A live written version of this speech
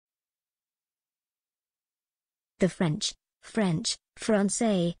The French,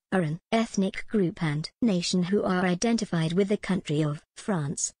 Français, are an ethnic group and nation who are identified with the country of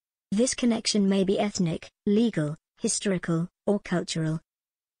France. This connection may be ethnic, legal, historical, or cultural.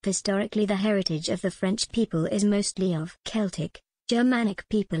 Historically, the heritage of the French people is mostly of Celtic, Germanic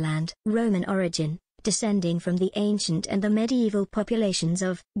people and Roman origin, descending from the ancient and the medieval populations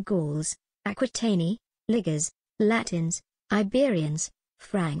of Gauls, Aquitani, Ligures, Latins, Iberians,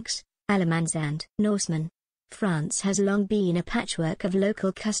 Franks, Alamans and Norsemen. France has long been a patchwork of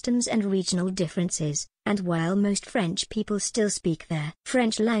local customs and regional differences, and while most French people still speak their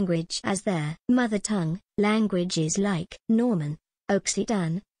French language as their mother tongue, languages like Norman,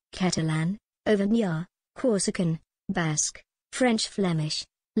 Occitan, Catalan, Auvergnat, Corsican, Basque, French Flemish,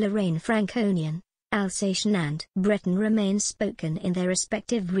 Lorraine Franconian, Alsatian and Breton remain spoken in their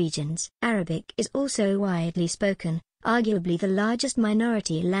respective regions. Arabic is also widely spoken, arguably the largest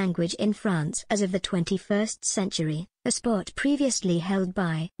minority language in France as of the 21st century, a spot previously held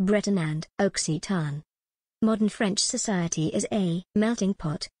by Breton and Occitan. Modern French society is a melting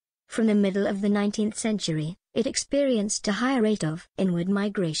pot. From the middle of the 19th century, it experienced a high rate of inward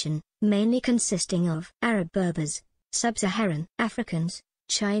migration, mainly consisting of Arab Berbers, Sub-Saharan Africans,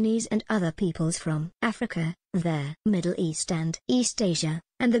 Chinese and other peoples from Africa, the Middle East and East Asia,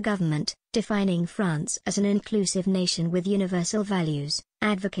 and the government, defining France as an inclusive nation with universal values,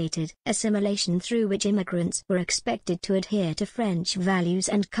 advocated assimilation through which immigrants were expected to adhere to French values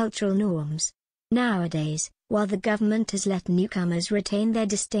and cultural norms. Nowadays, while the government has let newcomers retain their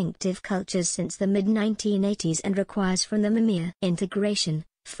distinctive cultures since the mid-1980s and requires from them a mere integration,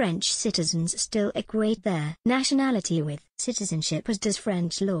 French citizens still equate their nationality with citizenship, as does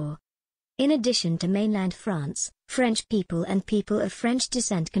French law. In addition to mainland France, French people and people of French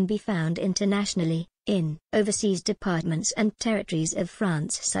descent can be found internationally, in overseas departments and territories of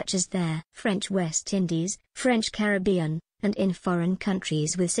France such as their French West Indies, French Caribbean, and in foreign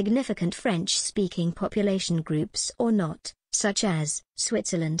countries with significant French-speaking population groups or not, such as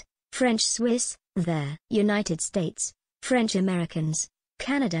Switzerland, French Swiss, the United States, French Americans,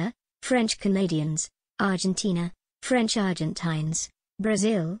 Canada, French Canadians, Argentina, French Argentines,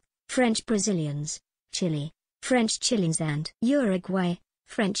 Brazil, French Brazilians, Chile, French Chileans and Uruguay,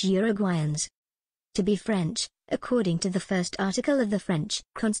 French Uruguayans. To be French, according to the first article of the French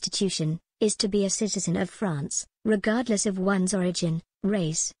Constitution, is to be a citizen of France, regardless of one's origin,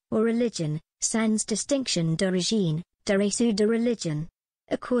 race, or religion, sans distinction d'origine, de race ou de religion.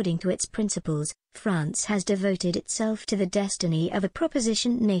 According to its principles, France has devoted itself to the destiny of a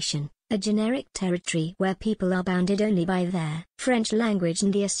proposition nation, a generic territory where people are bounded only by their French language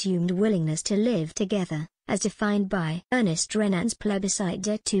and the assumed willingness to live together, as defined by Ernest Renan's Plébiscite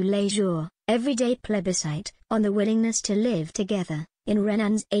de tous les jours, everyday plebiscite, on the willingness to live together, in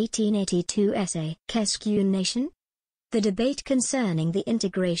Renan's 1882 essay Qu'est-ce qu'une nation? The debate concerning the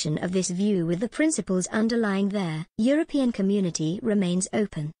integration of this view with the principles underlying their European community remains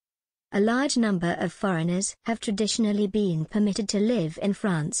open. A large number of foreigners have traditionally been permitted to live in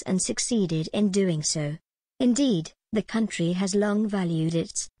France and succeeded in doing so. Indeed, the country has long valued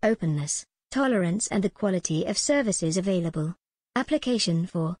its openness, tolerance and the quality of services available. Application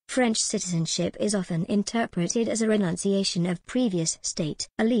for French citizenship is often interpreted as a renunciation of previous state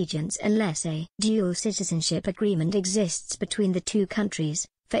allegiance unless a dual citizenship agreement exists between the two countries.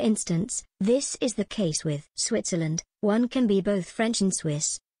 For instance, this is the case with Switzerland. One can be both French and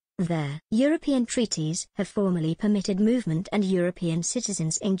Swiss. Their European treaties have formally permitted movement and European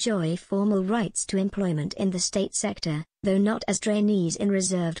citizens enjoy formal rights to employment in the state sector, though not as trainees in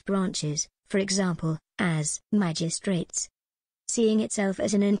reserved branches, for example, as magistrates. Seeing itself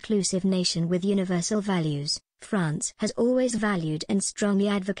as an inclusive nation with universal values, France has always valued and strongly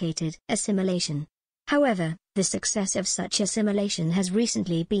advocated assimilation. However, the success of such assimilation has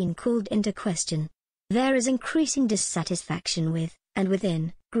recently been called into question. There is increasing dissatisfaction with, and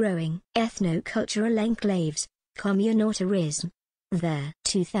within, growing ethno-cultural enclaves, communautarism. The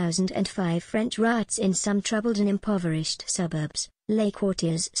 2005 French riots in some troubled and impoverished suburbs, Les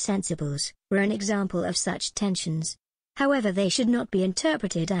Quartiers Sensibles, were an example of such tensions. However, they should not be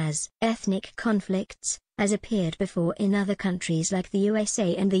interpreted as ethnic conflicts, as appeared before in other countries like the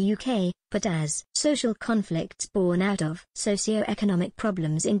USA and the UK, but as social conflicts born out of socio-economic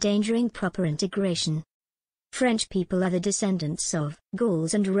problems endangering proper integration. French people are the descendants of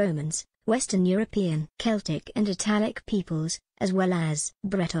Gauls and Romans, Western European, Celtic and Italic peoples, as well as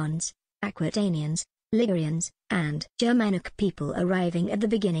Bretons, Aquitanians, Ligurians, and Germanic people arriving at the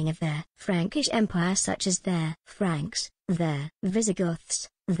beginning of their Frankish Empire, such as their Franks, their Visigoths,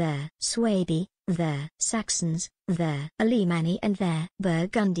 their Suebi, their Saxons, their Alemanni and their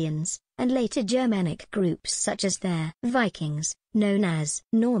Burgundians, and later Germanic groups such as their Vikings, known as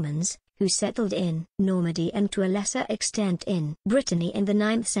Normans, who settled in Normandy and to a lesser extent in Brittany in the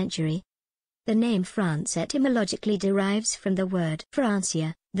 9th century. The name France etymologically derives from the word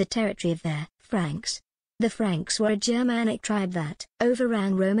Francia, the territory of their Franks. The Franks were a Germanic tribe that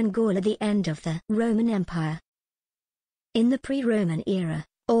overran Roman Gaul at the end of the Roman Empire. In the pre-Roman era,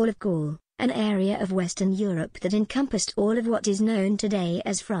 all of Gaul, an area of Western Europe that encompassed all of what is known today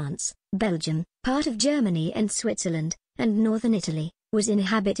as France, Belgium, part of Germany and Switzerland, and northern Italy, was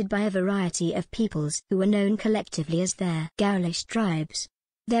inhabited by a variety of peoples who were known collectively as their Gaulish tribes.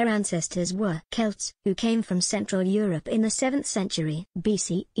 Their ancestors were Celts, who came from Central Europe in the 7th century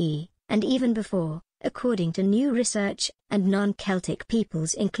BCE, and even before, according to new research, and non-Celtic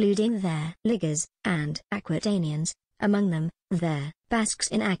peoples including their Ligures and Aquitanians, among them, their Basques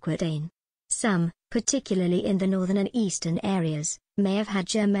in Aquitaine. Some, particularly in the northern and eastern areas, may have had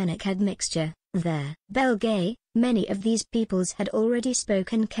Germanic admixture. Their Belgae, many of these peoples had already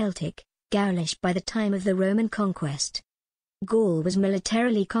spoken Celtic, Gaulish by the time of the Roman conquest. Gaul was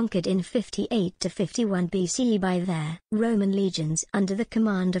militarily conquered in 58 to 51 BCE by their Roman legions under the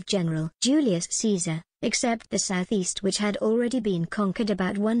command of General Julius Caesar, except the southeast which had already been conquered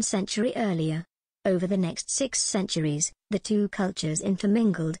about 1 century earlier. Over the next 6 centuries, the two cultures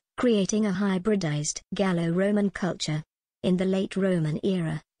intermingled, creating a hybridized Gallo-Roman culture. In the late Roman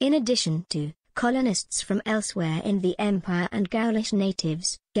era, in addition to colonists from elsewhere in the empire and Gaulish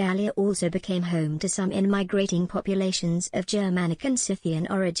natives, Gallia also became home to some in-migrating populations of Germanic and Scythian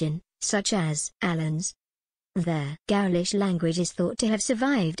origin, such as Alans. Their Gaulish language is thought to have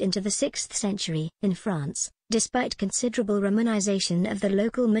survived into the 6th century in France, despite considerable Romanization of the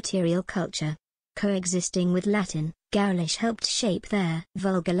local material culture. Coexisting with Latin, Gaulish helped shape their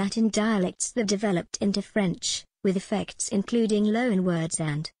Vulgar Latin dialects that developed into French, with effects including loanwords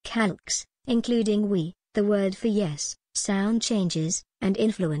and calques, including we, the word for yes, sound changes, and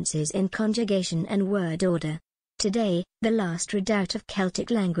influences in conjugation and word order. Today, the last redoubt of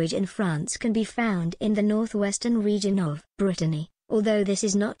Celtic language in France can be found in the northwestern region of Brittany, although this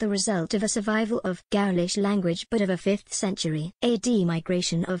is not the result of a survival of Gaulish language but of a 5th century AD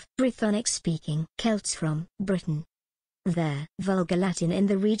migration of Brythonic-speaking Celts from Britain. Their Vulgar Latin in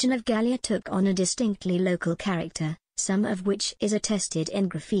the region of Gallia took on a distinctly local character, some of which is attested in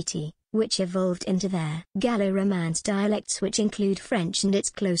graffiti, which evolved into their Gallo-Romance dialects which include French and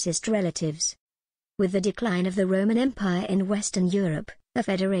its closest relatives. With the decline of the Roman Empire in Western Europe, a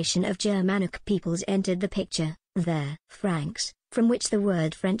federation of Germanic peoples entered the picture, their Franks, from which the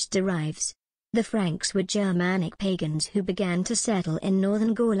word French derives. The Franks were Germanic pagans who began to settle in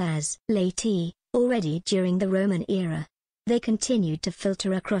northern Gaul as laity, already during the Roman era. They continued to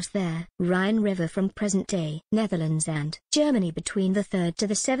filter across their Rhine River from present-day Netherlands and Germany between the 3rd to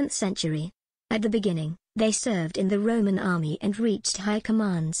the 7th century. At the beginning, they served in the Roman army and reached high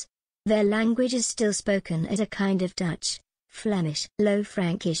commands. Their language is still spoken as a kind of Dutch, Flemish, Low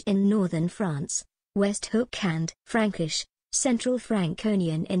Frankish in northern France, West Hook and Frankish, Central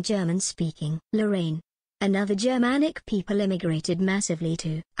Franconian in German-speaking Lorraine. Another Germanic people immigrated massively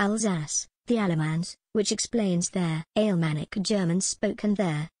to Alsace, the Alamans, which explains their Alemannic German spoken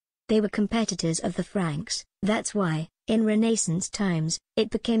there. They were competitors of the Franks, that's why, in Renaissance times, it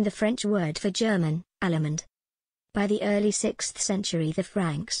became the French word for German, Alamand. By the early 6th century the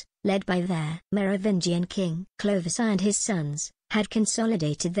Franks, led by their Merovingian king Clovis and his sons, had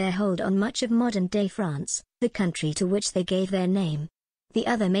consolidated their hold on much of modern-day France, the country to which they gave their name. The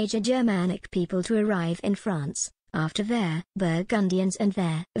other major Germanic people to arrive in France, after their Burgundians and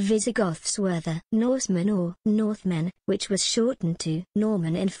their Visigoths were the Norsemen or Northmen, which was shortened to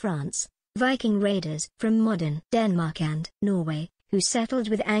Norman in France, Viking raiders from modern Denmark and Norway, who settled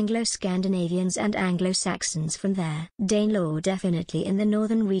with Anglo-Scandinavians and Anglo-Saxons from there. Danelaw definitely in the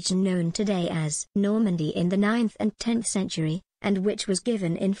northern region known today as Normandy in the 9th and 10th century, and which was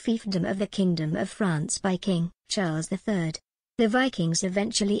given in fiefdom of the Kingdom of France by King Charles III. The Vikings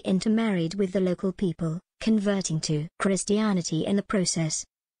eventually intermarried with the local people, converting to Christianity in the process.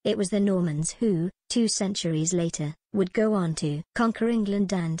 It was the Normans who, 2 centuries later, would go on to conquer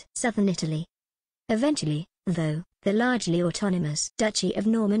England and southern Italy. Eventually, though, the largely autonomous Duchy of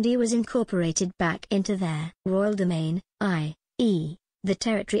Normandy was incorporated back into their royal domain, i.e., the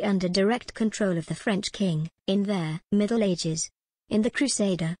territory under direct control of the French king, in their Middle Ages. In the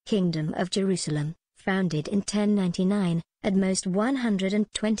Crusader Kingdom of Jerusalem, founded in 1099, at most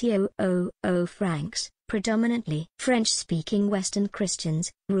 120,000 Franks, predominantly French-speaking Western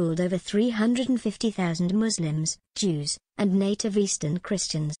Christians, ruled over 350,000 Muslims, Jews, and native Eastern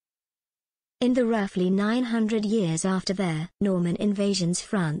Christians. In the roughly 900 years after their Norman invasions,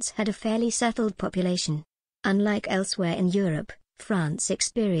 France had a fairly settled population. Unlike elsewhere in Europe, France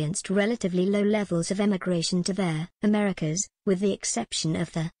experienced relatively low levels of emigration to their Americas, with the exception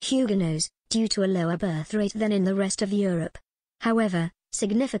of the Huguenots, due to a lower birth rate than in the rest of Europe. However,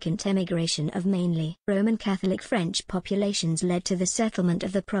 significant emigration of mainly Roman Catholic French populations led to the settlement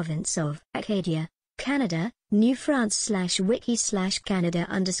of the province of Acadia, Canada, New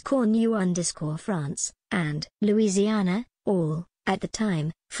France/Wiki/Canada_new_France, and Louisiana, all, at the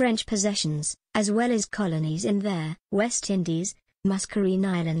time, French possessions, as well as colonies in their West Indies, Mascarene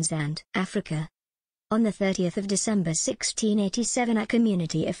Islands and Africa. On the 30th of December 1687 a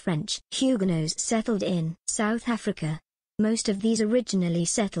community of French Huguenots settled in South Africa. Most of these originally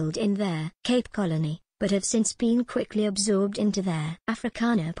settled in their Cape Colony, but have since been quickly absorbed into their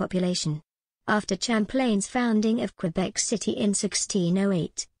Afrikaner population. After Champlain's founding of Quebec City in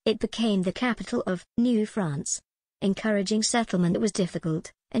 1608, it became the capital of New France. Encouraging settlement was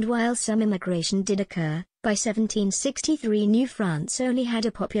difficult, and while some immigration did occur, by 1763 New France only had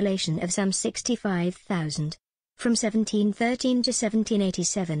a population of some 65,000. From 1713 to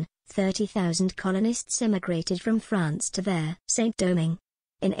 1787, 30,000 colonists immigrated from France to their Saint-Domingue.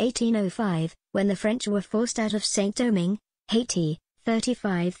 In 1805, when the French were forced out of Saint-Domingue, Haiti,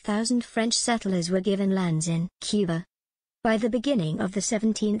 35,000 French settlers were given lands in Cuba. By the beginning of the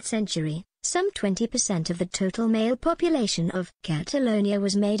 17th century, some 20% of the total male population of Catalonia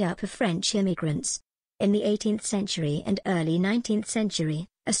was made up of French immigrants. In the 18th century and early 19th century,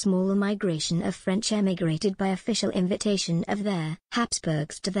 a small migration of French emigrated by official invitation of their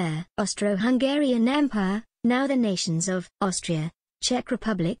Habsburgs to their Austro-Hungarian Empire, now the nations of Austria, Czech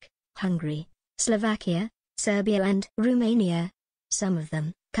Republic, Hungary, Slovakia, Serbia and Romania. Some of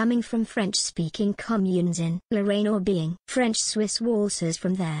them, coming from French-speaking communes in Lorraine or being French-Swiss waltzers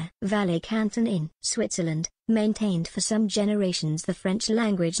from their Valais canton in Switzerland, maintained for some generations the French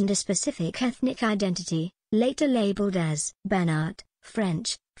language and a specific ethnic identity, later labeled as Banat,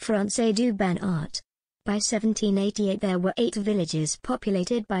 French, Français du Banat. By 1788 there were 8 villages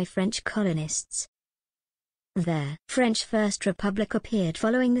populated by French colonists. The French First Republic appeared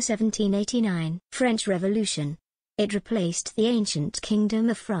following the 1789 French Revolution. It replaced the ancient Kingdom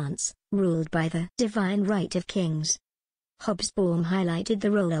of France, ruled by the divine right of kings. Hobsbawm highlighted the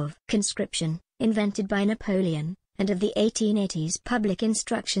role of conscription, invented by Napoleon, and of the 1880s public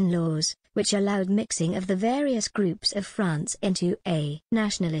instruction laws, which allowed mixing of the various groups of France into a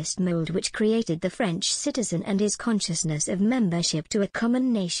nationalist mold which created the French citizen and his consciousness of membership to a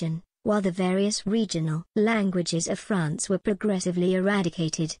common nation, while the various regional languages of France were progressively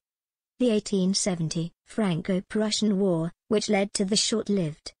eradicated. The 1870 Franco-Prussian War, which led to the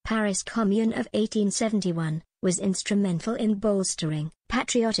short-lived Paris Commune of 1871, was instrumental in bolstering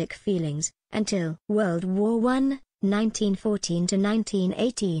patriotic feelings. Until World War I, 1914 to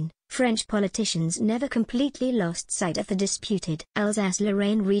 1918, French politicians never completely lost sight of the disputed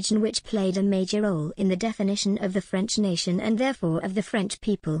Alsace-Lorraine region, which played a major role in the definition of the French nation and therefore of the French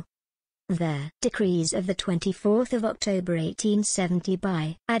people. The decrees of the 24th of October 1870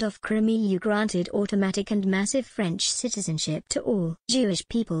 by Adolphe Crémieux granted automatic and massive French citizenship to all Jewish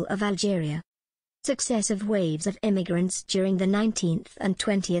people of Algeria. Successive waves of immigrants during the 19th and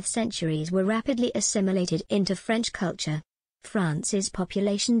 20th centuries were rapidly assimilated into French culture. France's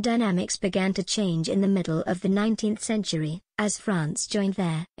population dynamics began to change in the middle of the 19th century, as France joined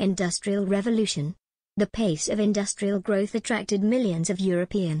their industrial revolution. The pace of industrial growth attracted millions of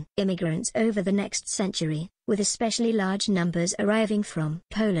European immigrants over the next century, with especially large numbers arriving from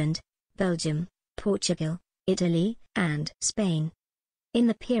Poland, Belgium, Portugal, Italy, and Spain. In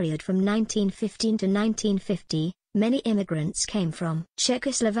the period from 1915 to 1950, many immigrants came from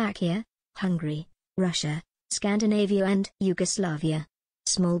Czechoslovakia, Hungary, Russia, Scandinavia and Yugoslavia.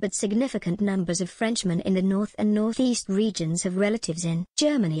 Small but significant numbers of Frenchmen in the north and northeast regions have relatives in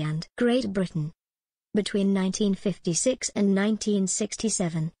Germany and Great Britain. Between 1956 and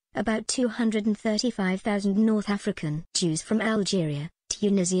 1967, about 235,000 North African Jews from Algeria,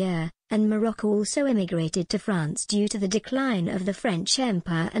 Tunisia, and Morocco also immigrated to France due to the decline of the French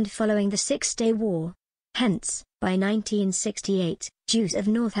Empire and following the Six-Day War. Hence, by 1968, Jews of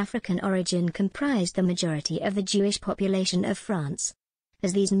North African origin comprised the majority of the Jewish population of France.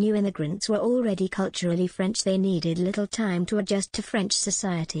 As these new immigrants were already culturally French, they needed little time to adjust to French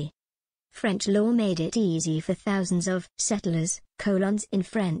society. French law made it easy for thousands of settlers, colons in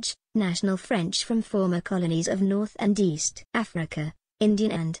French, national French from former colonies of North and East Africa, India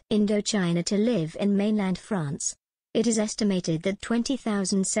and Indochina to live in mainland France. It is estimated that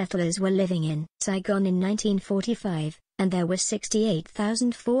 20,000 settlers were living in Saigon in 1945, and there were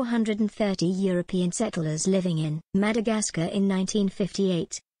 68,430 European settlers living in Madagascar in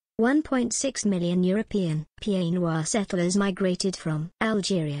 1958. 1.6 million European Pied Noir settlers migrated from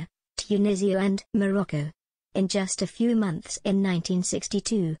Algeria, Tunisia and Morocco. In just a few months in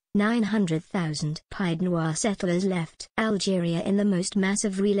 1962, 900,000 Pied Noir settlers left Algeria in the most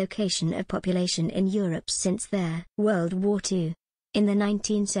massive relocation of population in Europe since their World War II. In the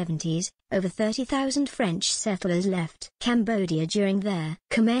 1970s, over 30,000 French settlers left Cambodia during their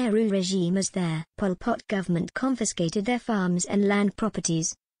Khmer Rouge regime as their Pol Pot government confiscated their farms and land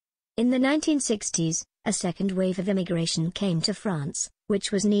properties. In the 1960s, a second wave of immigration came to France,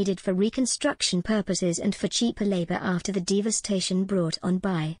 which was needed for reconstruction purposes and for cheaper labor after the devastation brought on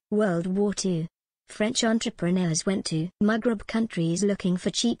by World War II. French entrepreneurs went to Maghreb countries looking for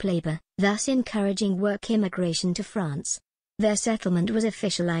cheap labor, thus encouraging work immigration to France. Their settlement was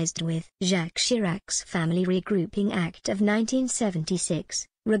officialized with Jacques Chirac's Family Regrouping Act of 1976,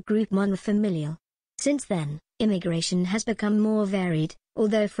 Regroupement Familial. Since then, immigration has become more varied,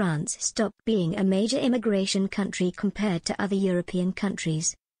 although France stopped being a major immigration country compared to other European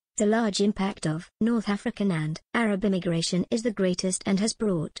countries. The large impact of North African and Arab immigration is the greatest and has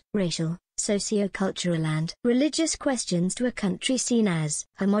brought racial, socio-cultural and religious questions to a country seen as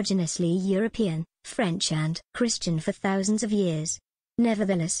homogeneously European, French and Christian for thousands of years.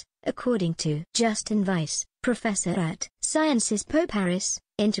 Nevertheless, according to Justin Weiss, professor at Sciences Po Paris,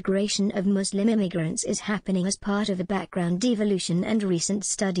 integration of Muslim immigrants is happening as part of a background evolution, and recent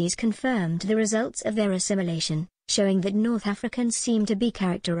studies confirmed the results of their assimilation, showing that North Africans seem to be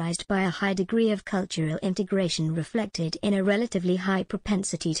characterized by a high degree of cultural integration reflected in a relatively high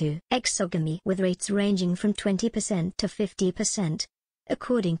propensity to exogamy, with rates ranging from 20% to 50%.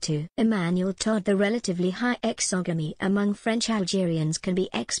 According to Emmanuel Todd, the relatively high exogamy among French Algerians can be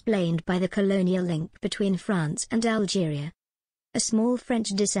explained by the colonial link between France and Algeria. A small French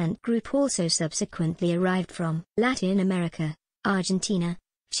descent group also subsequently arrived from Latin America, Argentina,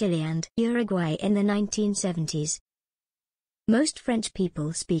 Chile and Uruguay in the 1970s. Most French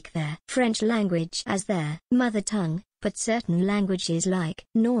people speak their French language as their mother tongue, but certain languages like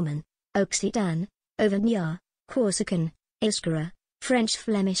Norman, Occitan, Auvergnat, Corsican, Iscara, French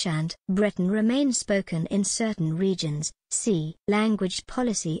Flemish and Breton remain spoken in certain regions. See language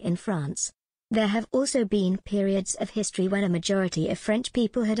policy in France. There have also been periods of history when a majority of French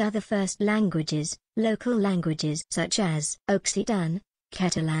people had other first languages, local languages such as Occitan,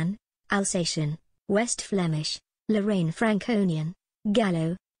 Catalan, Alsatian, West Flemish, Lorraine Franconian,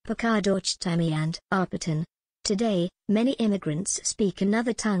 Gallo, Picard Auvergnat and Aquitani. Today, many immigrants speak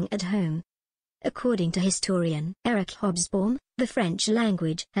another tongue at home. According to historian Eric Hobsbawm, the French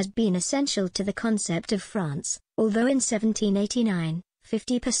language has been essential to the concept of France, although in 1789,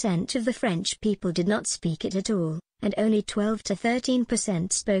 50% of the French people did not speak it at all, and only 12 to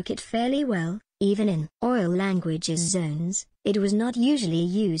 13% spoke it fairly well. Even in oil languages zones, it was not usually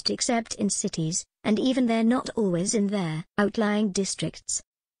used except in cities, and even there not always in their outlying districts.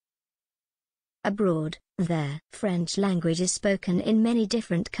 Abroad, their French language is spoken in many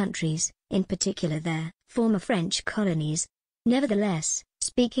different countries, in particular their former French colonies. Nevertheless,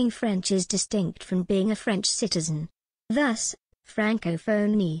 speaking French is distinct from being a French citizen. Thus,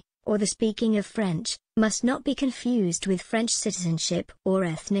 Francophonie, or the speaking of French, must not be confused with French citizenship or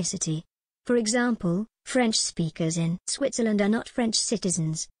ethnicity. For example, French speakers in Switzerland are not French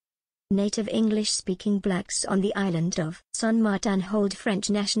citizens. Native English-speaking blacks on the island of Saint Martin hold French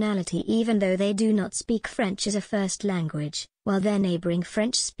nationality even though they do not speak French as a first language, while their neighboring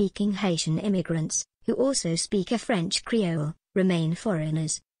French-speaking Haitian immigrants, who also speak a French Creole, remain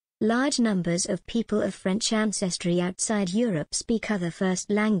foreigners. Large numbers of people of French ancestry outside Europe speak other first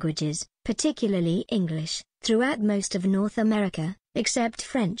languages, particularly English, throughout most of North America, except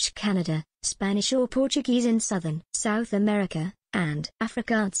French Canada, Spanish or Portuguese in southern South America, and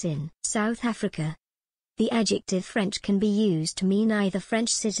Afrikaans in South Africa. The adjective French can be used to mean either French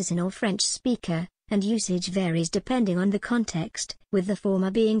citizen or French speaker, and usage varies depending on the context, with the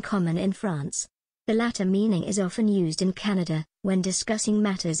former being common in France. The latter meaning is often used in Canada, when discussing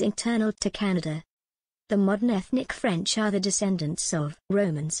matters internal to Canada. The modern ethnic French are the descendants of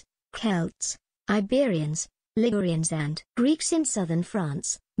Romans, Celts, Iberians, Ligurians and Greeks in southern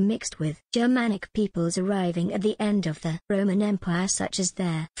France, mixed with Germanic peoples arriving at the end of the Roman Empire such as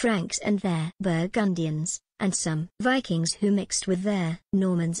their Franks and their Burgundians, and some Vikings who mixed with their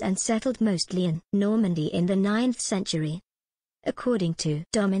Normans and settled mostly in Normandy in the 9th century. According to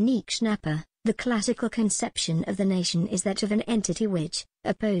Dominique Schnapper, the classical conception of the nation is that of an entity which,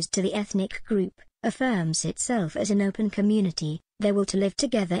 opposed to the ethnic group, affirms itself as an open community, their will to live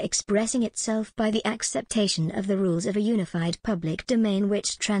together expressing itself by the acceptation of the rules of a unified public domain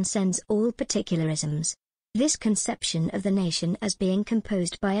which transcends all particularisms. This conception of the nation as being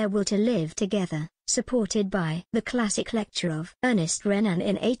composed by a will to live together, supported by the classic lecture of Ernest Renan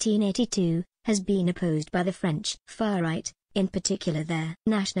in 1882, has been opposed by the French far right, in particular their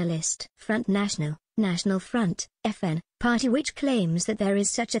nationalist Front National, National Front, FN, party which claims that there is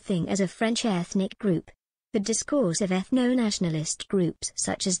such a thing as a French ethnic group. The discourse of ethno-nationalist groups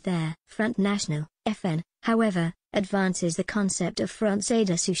such as their Front National, FN, however, advances the concept of Français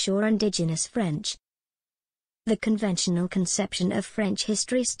de souche or indigenous French. The conventional conception of French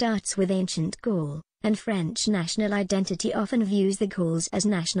history starts with ancient Gaul, and French national identity often views the Gauls as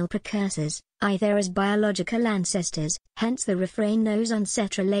national precursors, either as biological ancestors, hence the refrain nos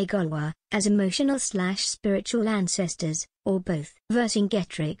ancêtres les Gaulois, as emotional/spiritual ancestors, or both.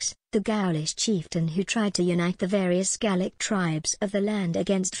 Vercingetorix, the Gaulish chieftain who tried to unite the various Gallic tribes of the land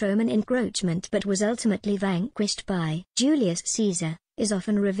against Roman encroachment but was ultimately vanquished by Julius Caesar, is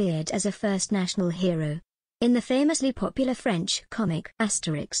often revered as a first national hero. In the famously popular French comic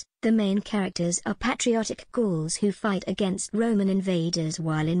Asterix, the main characters are patriotic Gauls who fight against Roman invaders,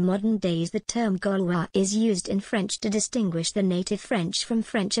 while in modern days the term Gaulois is used in French to distinguish the native French from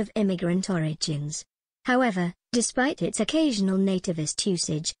French of immigrant origins. However, despite its occasional nativist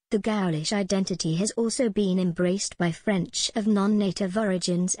usage, the Gaulish identity has also been embraced by French of non-native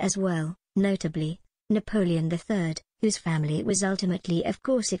origins as well, notably Napoleon III, whose family was ultimately of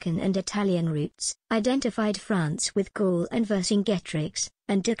Corsican and Italian roots, identified France with Gaul and Vercingetorix,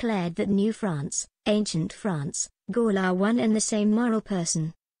 and declared that New France, ancient France, Gaul are one and the same moral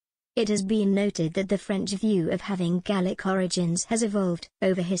person. It has been noted that the French view of having Gallic origins has evolved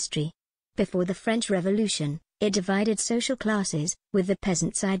over history. Before the French Revolution, it divided social classes, with the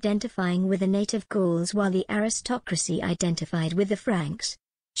peasants identifying with the native Gauls while the aristocracy identified with the Franks.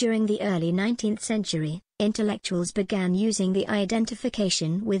 During the early 19th century, intellectuals began using the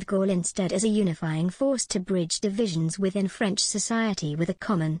identification with Gaul instead as a unifying force to bridge divisions within French society with a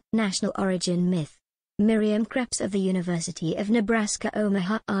common national origin myth. Miriam Krebs of the University of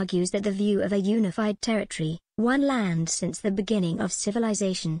Nebraska-Omaha argues that the view of a unified territory, one land since the beginning of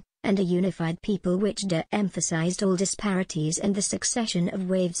civilization, and a unified people which de-emphasized all disparities and the succession of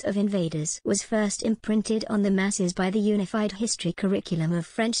waves of invaders was first imprinted on the masses by the unified history curriculum of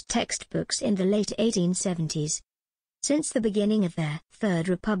French textbooks in the late 1870s. Since the beginning of their Third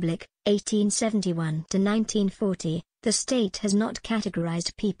Republic, 1871 to 1940, the state has not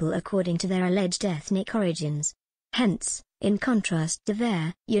categorized people according to their alleged ethnic origins. Hence, in contrast to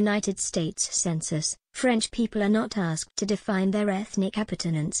their United States Census, French people are not asked to define their ethnic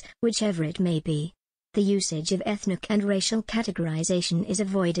appartenance, whichever it may be. The usage of ethnic and racial categorization is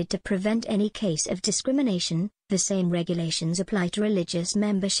avoided to prevent any case of discrimination. The same regulations apply to religious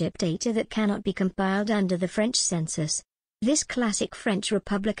membership data that cannot be compiled under the French census. This classic French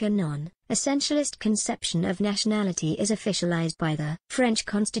Republican non-essentialist conception of nationality is officialized by the French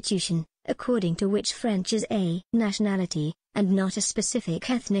Constitution, according to which French is a nationality, and not a specific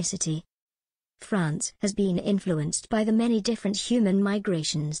ethnicity. France has been influenced by the many different human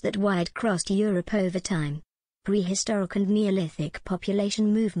migrations that wide-crossed Europe over time. Prehistoric and Neolithic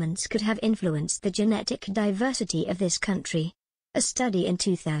population movements could have influenced the genetic diversity of this country. A study in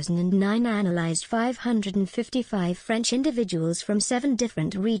 2009 analyzed 555 French individuals from 7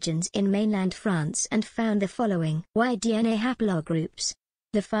 different regions in mainland France and found the following Y-DNA haplogroups.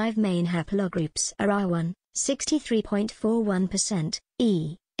 The 5 main haplogroups are R1, 63.41%,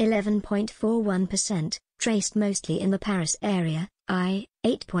 E, 11.41%, traced mostly in the Paris area, I,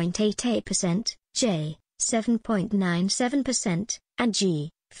 8.88%, J, 7.97%, and G,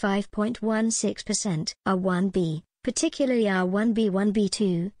 5.16%. R1b, particularly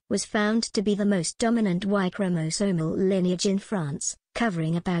R1b1b2, was found to be the most dominant Y-chromosomal lineage in France,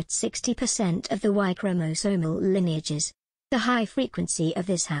 covering about 60% of the Y-chromosomal lineages. The high frequency of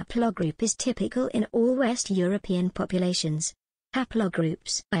this haplogroup is typical in all West European populations.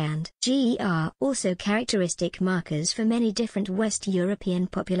 Haplogroups I and G are also characteristic markers for many different West European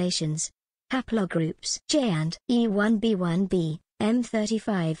populations. Haplogroups J and E1b1b,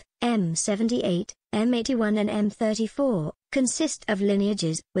 M35, M78, M81 and M34, consist of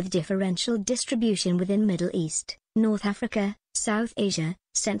lineages with differential distribution within Middle East, North Africa, South Asia,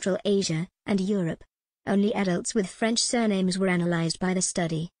 Central Asia, and Europe. Only adults with French surnames were analyzed by the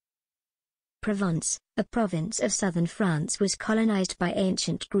study. Provence, a province of southern France, was colonized by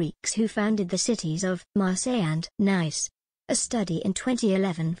ancient Greeks who founded the cities of Marseille and Nice. A study in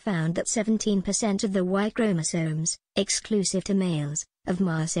 2011 found that 17% of the Y chromosomes, exclusive to males, of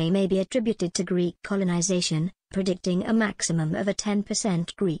Marseille may be attributed to Greek colonization, predicting a maximum of a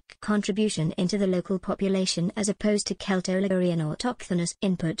 10% Greek contribution into the local population as opposed to Celto-Ligurian autochthonous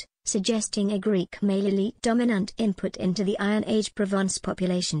input, suggesting a Greek male elite dominant input into the Iron Age Provence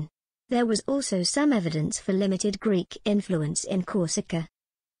population. There was also some evidence for limited Greek influence in Corsica.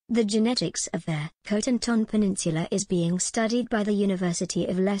 The genetics of their Cotentin Peninsula is being studied by the University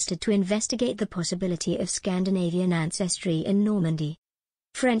of Leicester to investigate the possibility of Scandinavian ancestry in Normandy.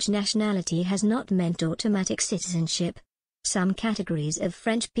 French nationality has not meant automatic citizenship. Some categories of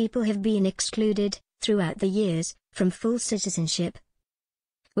French people have been excluded, throughout the years, from full citizenship.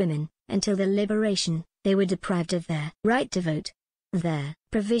 Women, until the liberation, they were deprived of their right to vote. Their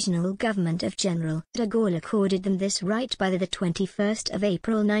provisional government of General de Gaulle accorded them this right by the 21st of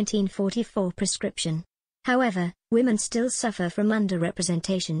April 1944 prescription. However, women still suffer from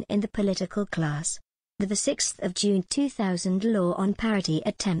underrepresentation in the political class. The 6th of June 2000 law on parity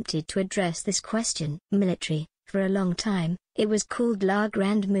attempted to address this question. Military. For a long time, it was called La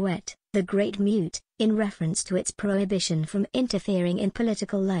Grande Muette, the Great Mute, in reference to its prohibition from interfering in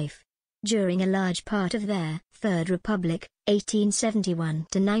political life. During a large part of their Third Republic, 1871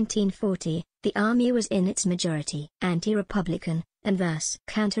 to 1940, the army was in its majority anti-republican, and thus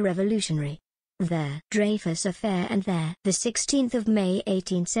counter-revolutionary. Their Dreyfus Affair and their 16th of May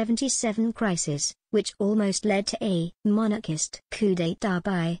 1877 crisis, which almost led to a monarchist coup d'état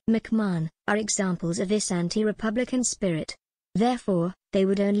by MacMahon, are examples of this anti-republican spirit. Therefore, they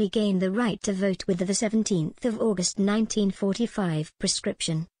would only gain the right to vote with the 17th of August 1945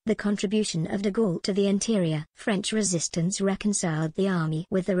 prescription. The contribution of de Gaulle to the interior French resistance reconciled the army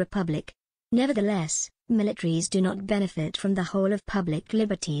with the Republic. Nevertheless, militaries do not benefit from the whole of public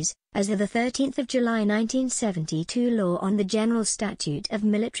liberties, as the 13th of July 1972 law on the General Statute of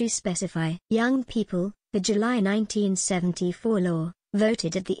Military specify. Young people, the July 1974 law,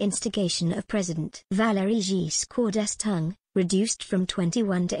 voted at the instigation of President Valéry Giscard d'Estaing, reduced from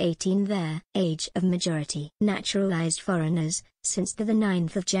 21 to 18 their age of majority. Naturalized foreigners, since the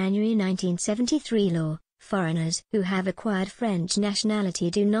 9th of January 1973 law, foreigners who have acquired French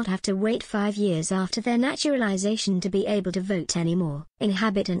nationality do not have to wait 5 years after their naturalization to be able to vote anymore.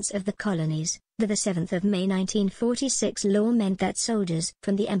 Inhabitants of the colonies, the 7th of May 1946 law meant that soldiers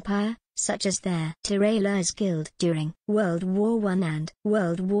from the Empire, such as their Tirailleurs Guild during World War I and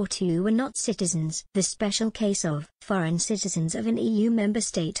World War II were not citizens. The special case of foreign citizens of an EU member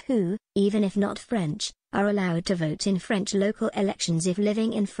state who, even if not French, are allowed to vote in French local elections if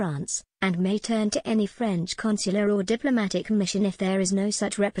living in France, and may turn to any French consular or diplomatic mission if there is no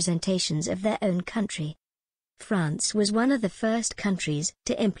such representations of their own country. France was one of the first countries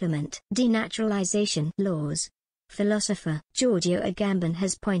to implement denaturalization laws. Philosopher Giorgio Agamben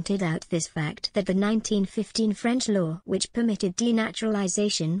has pointed out this fact that the 1915 French law which permitted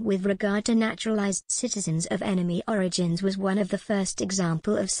denaturalization with regard to naturalized citizens of enemy origins was one of the first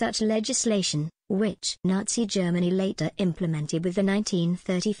example of such legislation, which Nazi Germany later implemented with the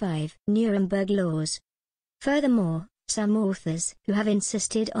 1935 Nuremberg laws. Furthermore, some authors who have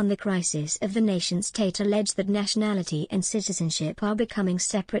insisted on the crisis of the nation-state allege that nationality and citizenship are becoming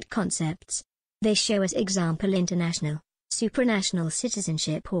separate concepts. They show as example international, supranational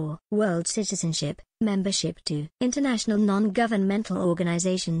citizenship or world citizenship, membership to international non-governmental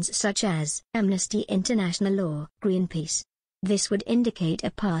organizations such as Amnesty International or Greenpeace. This would indicate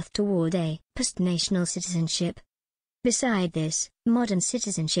a path toward a post-national citizenship. Beside this, modern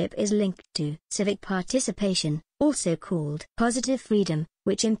citizenship is linked to civic participation, also called positive freedom,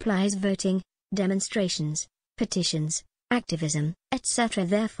 which implies voting, demonstrations, petitions, activism, etc.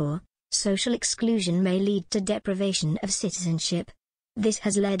 Therefore, social exclusion may lead to deprivation of citizenship. This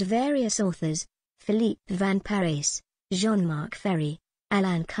has led various authors, Philippe Van Parijs, Jean-Marc Ferry,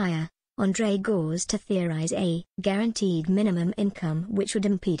 Alain Kaya, André Gorz, to theorize a guaranteed minimum income which would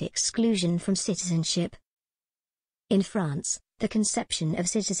impede exclusion from citizenship. In France, the conception of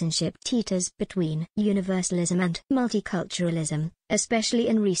citizenship teeters between universalism and multiculturalism, especially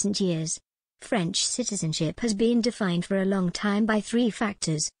in recent years. French citizenship has been defined for a long time by 3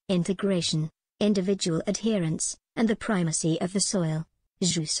 factors: integration, individual adherence, and the primacy of the soil,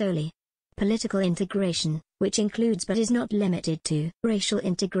 jus soli. Political integration, which includes but is not limited to racial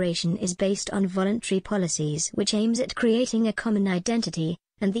integration, is based on voluntary policies which aims at creating a common identity,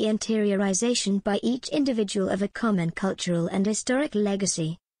 and the interiorization by each individual of a common cultural and historic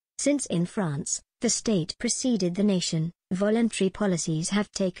legacy. Since in France, the state preceded the nation, voluntary policies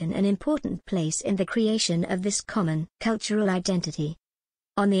have taken an important place in the creation of this common cultural identity.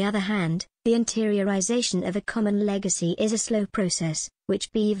 On the other hand, The interiorization of a common legacy is a slow process,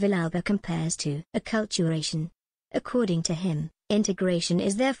 which B. Villalba compares to acculturation. According to him, integration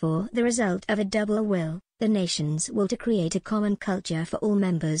is therefore the result of a double will, the nation's will to create a common culture for all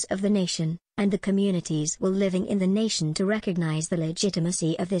members of the nation, and the community's will living in the nation to recognize the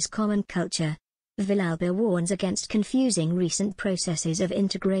legitimacy of this common culture. Villalba warns against confusing recent processes of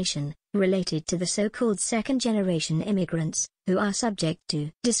integration, related to the so-called second-generation immigrants, who are subject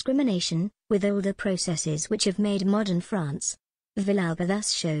to discrimination, with older processes which have made modern France. Villalba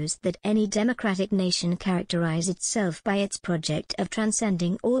thus shows that any democratic nation characterizes itself by its project of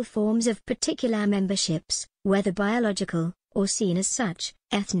transcending all forms of particular memberships, whether biological, or seen as such,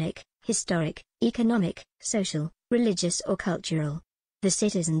 ethnic, historic, economic, social, religious or cultural. The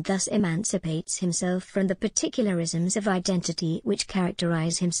citizen thus emancipates himself from the particularisms of identity which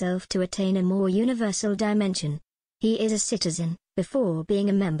characterize himself to attain a more universal dimension. He is a citizen, before being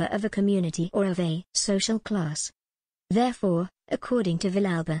a member of a community or of a social class. Therefore, according to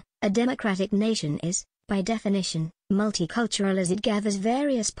Villalba, a democratic nation is, by definition, multicultural as it gathers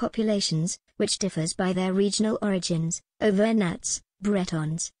various populations, which differs by their regional origins, Auvergnats,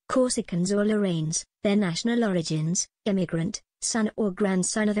 Bretons, Corsicans or Lorraines, their national origins, immigrant, son or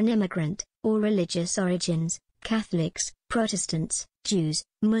grandson of an immigrant, or religious origins, Catholics, Protestants, Jews,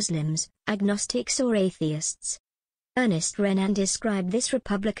 Muslims, agnostics or atheists. Ernest Renan described this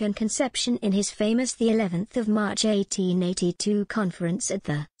republican conception in his famous the 11th of March 1882 conference at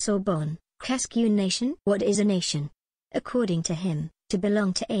the Sorbonne. Qu'est-ce qu'une nation? What is a nation? According to him, to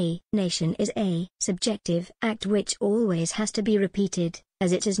belong to a nation is a subjective act which always has to be repeated,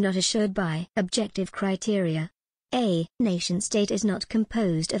 as it is not assured by objective criteria. A nation-state is not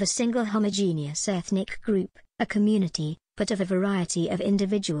composed of a single homogeneous ethnic group, a community, but of a variety of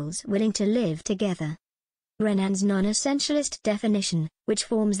individuals willing to live together. Renan's non-essentialist definition, which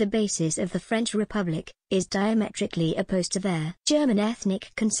forms the basis of the French Republic, is diametrically opposed to their German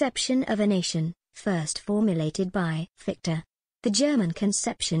ethnic conception of a nation, first formulated by Fichte. The German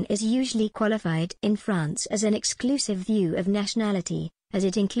conception is usually qualified in France as an exclusive view of nationality, as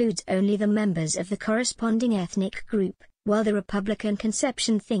it includes only the members of the corresponding ethnic group, while the Republican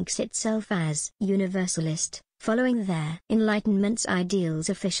conception thinks itself as universalist, following their Enlightenment's ideals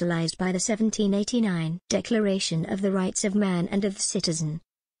officialized by the 1789 Declaration of the Rights of Man and of the Citizen.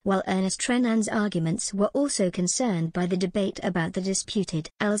 While Ernest Renan's arguments were also concerned by the debate about the disputed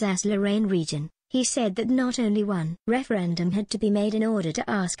Alsace-Lorraine region, he said that not only one referendum had to be made in order to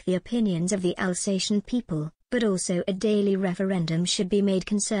ask the opinions of the Alsatian people, but also a daily referendum should be made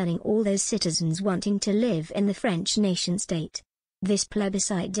concerning all those citizens wanting to live in the French nation-state. This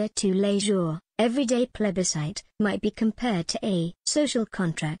plebiscite de tous les jours, everyday plebiscite, might be compared to a social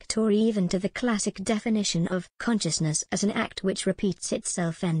contract or even to the classic definition of consciousness as an act which repeats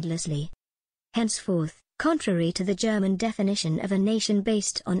itself endlessly. Henceforth, contrary to the German definition of a nation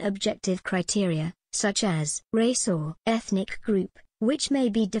based on objective criteria, such as race or ethnic group, which may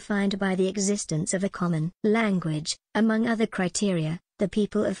be defined by the existence of a common language, among other criteria, the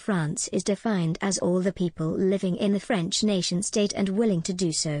people of France is defined as all the people living in the French nation-state and willing to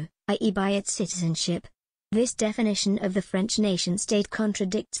do so, i.e. by its citizenship. This definition of the French nation-state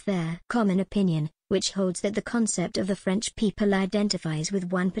contradicts their common opinion, which holds that the concept of the French people identifies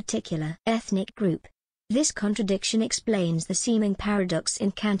with one particular ethnic group. This contradiction explains the seeming paradox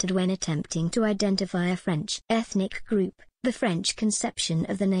encountered when attempting to identify a French ethnic group. The French conception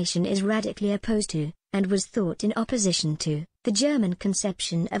of the nation is radically opposed to, and was thought in opposition to, the German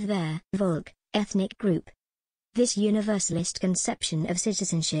conception of their Volk, ethnic group. This universalist conception of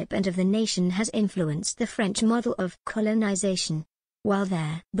citizenship and of the nation has influenced the French model of colonization. While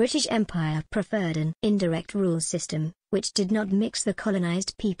their British Empire preferred an indirect rule system, which did not mix the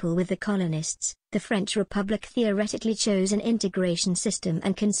colonized people with the colonists, the French Republic theoretically chose an integration system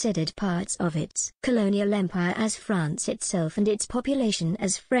and considered parts of its colonial empire as France itself and its population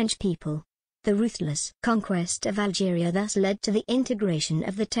as French people. The ruthless conquest of Algeria thus led to the integration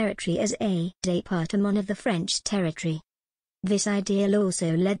of the territory as a département of the French territory. This ideal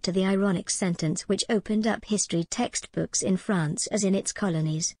also led to the ironic sentence which opened up history textbooks in France as in its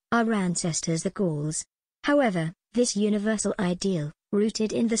colonies, our ancestors the Gauls. However, this universal ideal,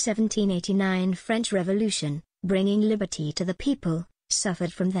 rooted in the 1789 French Revolution, bringing liberty to the people,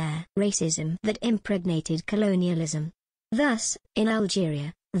 suffered from their racism that impregnated colonialism. Thus, in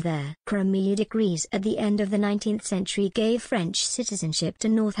Algeria, their Crimea decrees at the end of the 19th century gave French citizenship to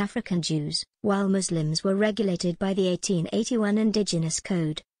North African Jews, while Muslims were regulated by the 1881 Indigenous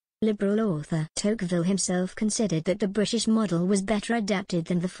Code. Liberal author Tocqueville himself considered that the British model was better adapted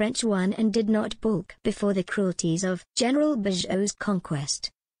than the French one and did not balk before the cruelties of General Bugeaud's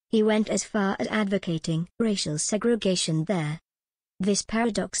conquest. he went as far as advocating racial segregation there. This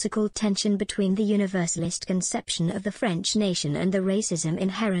paradoxical tension between the universalist conception of the French nation and the racism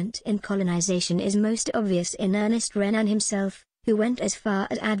inherent in colonization is most obvious in Ernest Renan himself, who went as far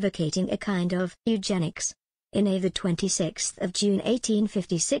as advocating a kind of eugenics. In a 26 June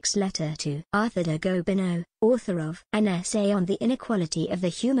 1856 letter to Arthur de Gobineau, author of An Essay on the Inequality of the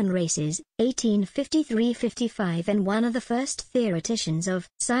Human Races, 1853-55 and one of the first theoreticians of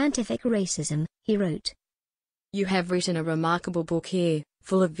scientific racism, he wrote, "You have written a remarkable book here,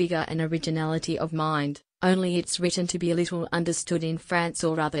 full of vigor and originality of mind, only it's written to be a little understood in France,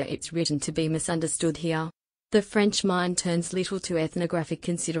 or rather it's written to be misunderstood here. The French mind turns little to ethnographic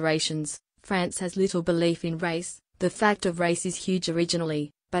considerations. France has little belief in race. The fact of race is huge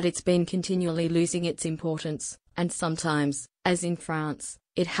originally, but it's been continually losing its importance, and sometimes, as in France,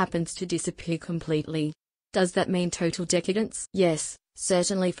 it happens to disappear completely. Does that mean total decadence? Yes,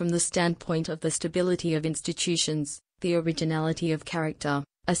 certainly, from the standpoint of the stability of institutions, the originality of character,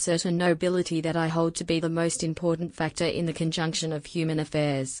 a certain nobility that I hold to be the most important factor in the conjunction of human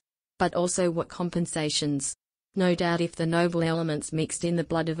affairs. But also what compensations? No doubt if the noble elements mixed in the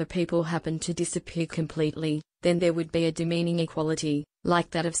blood of a people happened to disappear completely, then there would be a demeaning equality,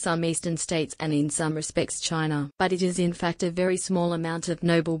 like that of some eastern states and in some respects China. But it is in fact a very small amount of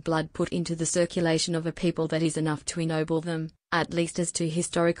noble blood put into the circulation of a people that is enough to ennoble them, at least as to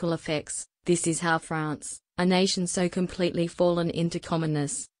historical effects. This is how France, a nation so completely fallen into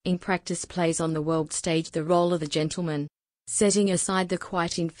commonness, in practice plays on the world stage the role of the gentleman. Setting aside the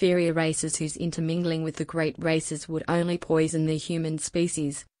quite inferior races whose intermingling with the great races would only poison the human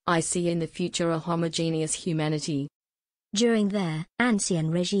species, I see in the future a homogeneous humanity." During their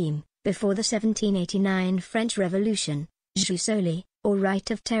Ancien Regime, before the 1789 French Revolution, jus soli, or right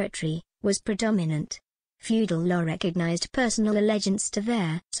of territory, was predominant. Feudal law recognized personal allegiance to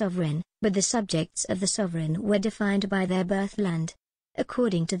their sovereign, but the subjects of the sovereign were defined by their birthland.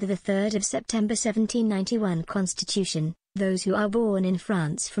 According to the 3 September 1791 Constitution, those who are born in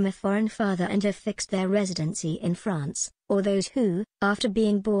France from a foreign father and have fixed their residency in France, or those who, after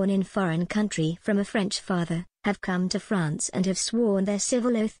being born in foreign country from a French father, have come to France and have sworn their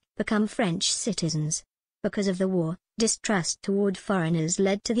civil oath, become French citizens. Because of the war, distrust toward foreigners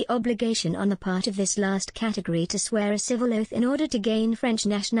led to the obligation on the part of this last category to swear a civil oath in order to gain French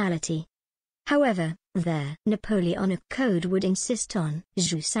nationality. However, their Napoleonic code would insist on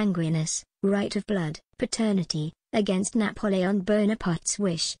jus sanguinis, right of blood, paternity, against Napoleon Bonaparte's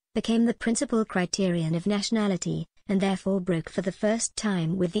wish, became the principal criterion of nationality, and therefore broke for the first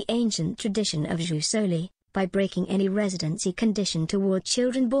time with the ancient tradition of jus soli, by breaking any residency condition toward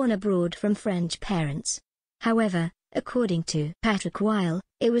children born abroad from French parents. However, according to Patrick Weil,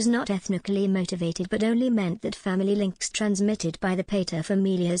 it was not ethnically motivated but only meant that family links transmitted by the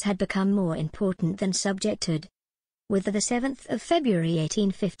paterfamilias had become more important than subjecthood. With the 7th of February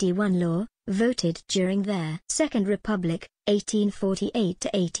 1851 law, voted during their Second Republic, 1848 to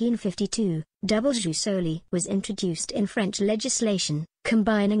 1852, double jus soli was introduced in French legislation,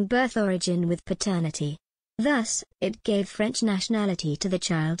 combining birth origin with paternity. Thus, it gave French nationality to the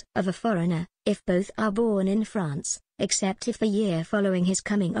child of a foreigner, if both are born in France, except if the year following his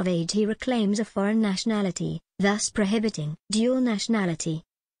coming of age he reclaims a foreign nationality, thus prohibiting dual nationality.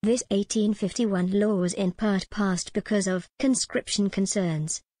 This 1851 law was in part passed because of conscription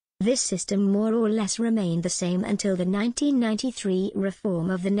concerns. This system more or less remained the same until the 1993 reform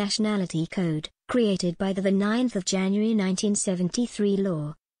of the Nationality Code, created by the 9 January 1973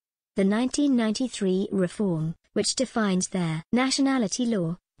 law. The 1993 reform, which defines their nationality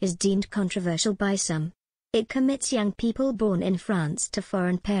law, is deemed controversial by some. It commits young people born in France to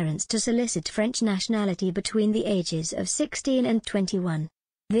foreign parents to solicit French nationality between the ages of 16 and 21.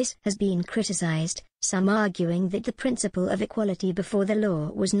 This has been criticized, some arguing that the principle of equality before the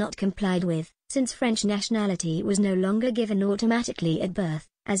law was not complied with, since French nationality was no longer given automatically at birth,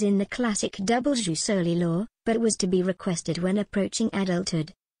 as in the classic double jus soli law, but was to be requested when approaching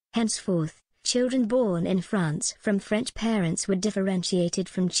adulthood. Henceforth, children born in France from French parents were differentiated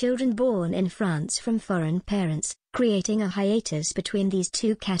from children born in France from foreign parents, creating a hiatus between these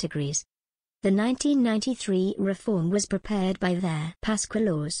two categories. The 1993 reform was prepared by their Pasqua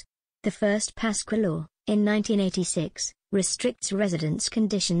laws. The first Pasqua law, in 1986, restricts residence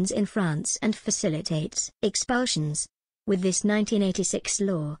conditions in France and facilitates expulsions. With this 1986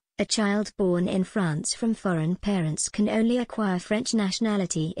 law, a child born in France from foreign parents can only acquire French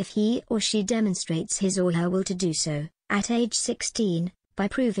nationality if he or she demonstrates his or her will to do so, at age 16, by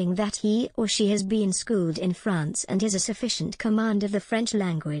proving that he or she has been schooled in France and has a sufficient command of the French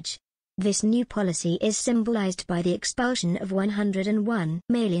language. This new policy is symbolized by the expulsion of 101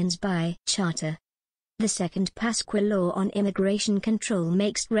 Malians by charter. The second Pasqua law on immigration control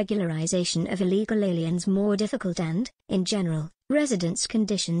makes regularization of illegal aliens more difficult and, in general, residence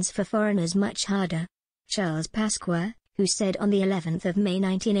conditions for foreigners much harder. Charles Pasqua, who said on the 11th of May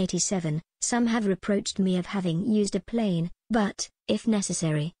 1987, "Some have reproached me of having used a plane, but, if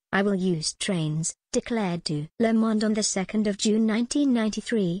necessary, I will use trains," declared to Le Monde on the 2nd of June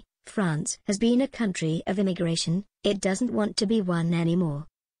 1993, "France has been a country of immigration, it doesn't want to be one anymore.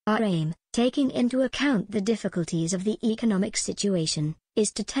 Our aim, taking into account the difficulties of the economic situation,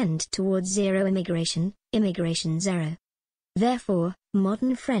 is to tend towards zero immigration, immigration zero." Therefore,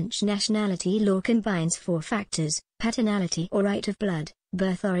 modern French nationality law combines four factors: paternality or right of blood,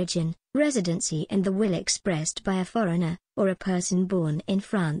 birth origin, residency and the will expressed by a foreigner, or a person born in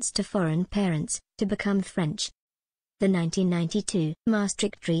France to foreign parents, to become French. The 1992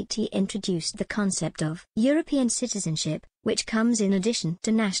 Maastricht Treaty introduced the concept of European citizenship, which comes in addition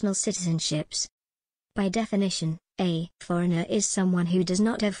to national citizenships. By definition, a foreigner is someone who does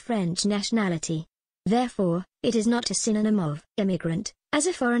not have French nationality. Therefore, it is not a synonym of immigrant, as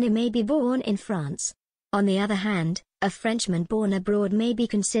a foreigner may be born in France. On the other hand, a Frenchman born abroad may be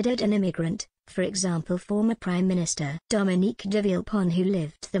considered an immigrant, for example former Prime Minister Dominique de Villepin, who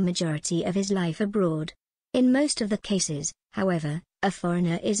lived the majority of his life abroad. In most of the cases, however, a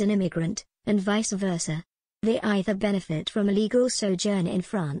foreigner is an immigrant, and vice versa. They either benefit from a legal sojourn in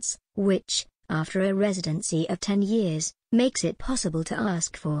France, which, after a residency of 10 years, makes it possible to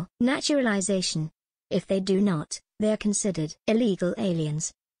ask for naturalization. If they do not, they are considered illegal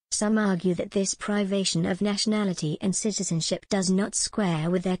aliens. Some argue that this privation of nationality and citizenship does not square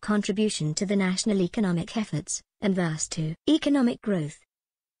with their contribution to the national economic efforts, and thus to economic growth.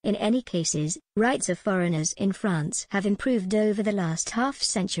 In any cases, rights of foreigners in France have improved over the last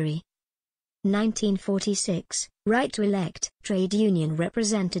half-century. 1946, right to elect trade union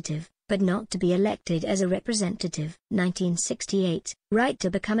representative, but not to be elected as a representative. 1968, right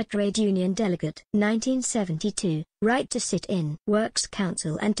to become a trade union delegate. 1972, right to sit in Works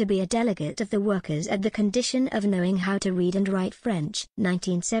Council and to be a delegate of the workers at the condition of knowing how to read and write French.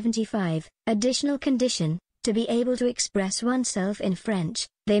 1975, additional condition, to be able to express oneself in French.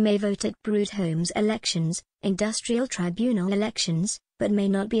 They may vote at Prud'homme's elections, industrial tribunal elections, but may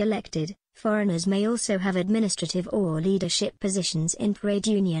not be elected. Foreigners may also have administrative or leadership positions in trade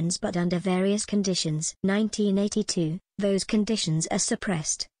unions but under various conditions. 1982, those conditions are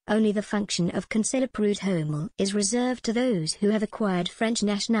suppressed. Only the function of Conseiller Prud'homme is reserved to those who have acquired French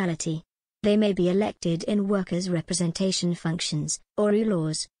nationality. They may be elected in workers' representation functions, or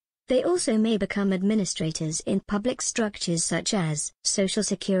laws. They also may become administrators in public structures such as social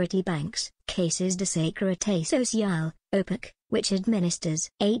security banks, Caisses de Sécurité Sociale, OPEC, which administers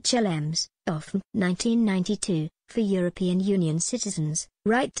HLMs, OFM. 1992, for European Union citizens,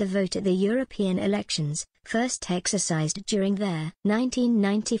 right to vote at the European elections, first exercised during their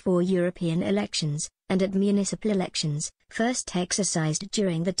 1994 European elections, and at municipal elections, first exercised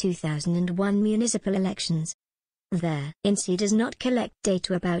during the 2001 municipal elections. Their INSEE does not collect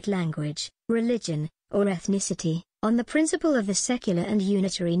data about language, religion, or ethnicity, on the principle of the secular and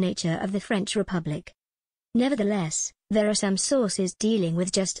unitary nature of the French Republic. Nevertheless, there are some sources dealing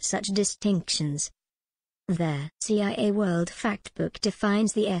with just such distinctions. Their CIA World Factbook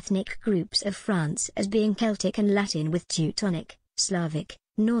defines the ethnic groups of France as being Celtic and Latin with Teutonic, Slavic,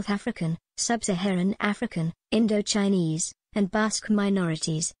 North African, Sub-Saharan African, Indo-Chinese, and Basque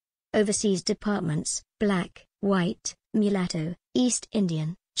minorities. Overseas departments: Black, White, Mulatto, East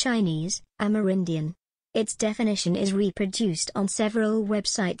Indian, Chinese, Amerindian. Its definition is reproduced on several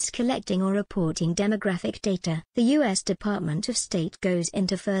websites collecting or reporting demographic data. The U.S. Department of State goes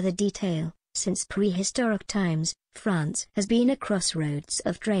into further detail. Since prehistoric times, France has been a crossroads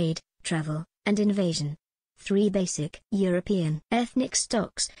of trade, travel, and invasion. Three basic European ethnic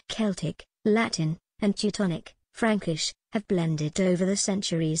stocks, Celtic, Latin, and Teutonic, Frankish, have blended over the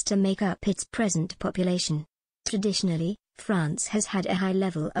centuries to make up its present population. Traditionally, France has had a high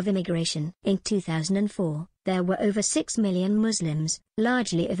level of immigration. In 2004, there were over 6 million Muslims,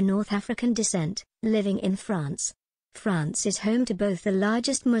 largely of North African descent, living in France. France is home to both the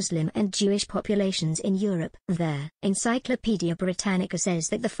largest Muslim and Jewish populations in Europe. Their Encyclopaedia Britannica says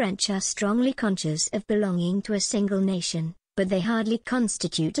that the French are strongly conscious of belonging to a single nation, but they hardly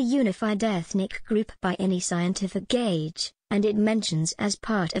constitute a unified ethnic group by any scientific gauge, and it mentions as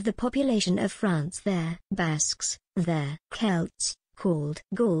part of the population of France their Basques, their Celts, called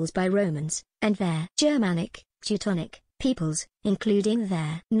Gauls by Romans, and their Germanic, Teutonic, peoples, including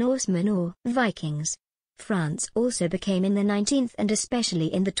their Norsemen or Vikings. France also became in the 19th and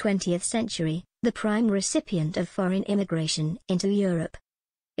especially in the 20th century, the prime recipient of foreign immigration into Europe.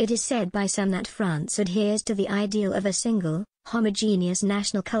 It is said by some that France adheres to the ideal of a single, homogeneous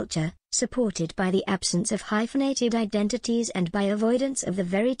national culture, supported by the absence of hyphenated identities and by avoidance of the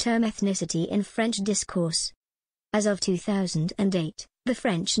very term ethnicity in French discourse. As of 2008, the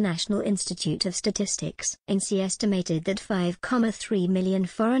French National Institute of Statistics (INSEE) estimated that 5,3 million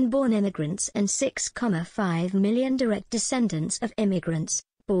foreign-born immigrants and 6,5 million direct descendants of immigrants,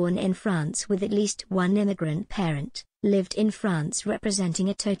 born in France with at least one immigrant parent, lived in France, representing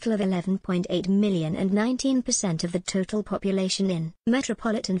a total of 11.8 million and 19% of the total population in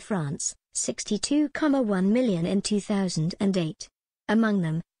metropolitan France, 62,1 million in 2008. Among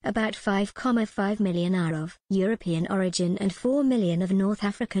them, about 5,5 million are of European origin and 4 million of North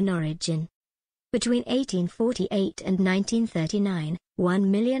African origin. Between 1848 and 1939,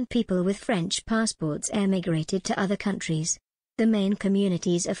 1 million people with French passports emigrated to other countries. The main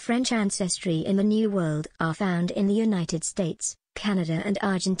communities of French ancestry in the New World are found in the United States, Canada and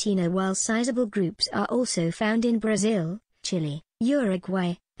Argentina, while sizable groups are also found in Brazil, Chile,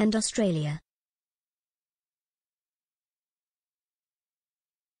 Uruguay, and Australia.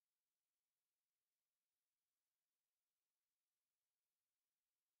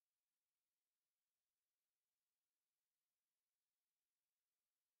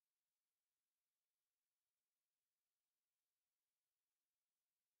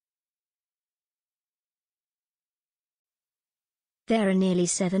 There are nearly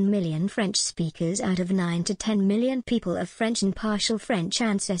 7 million French speakers out of 9 to 10 million people of French and partial French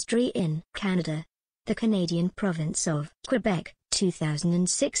ancestry in Canada. The Canadian province of Quebec,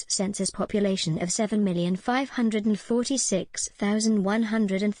 2006 census population of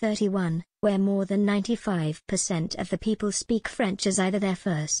 7,546,131, where more than 95% of the people speak French as either their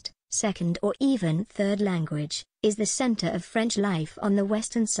first, second or even third language, is the center of French life on the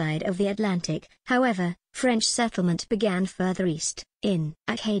western side of the Atlantic. However, French settlement began further east, in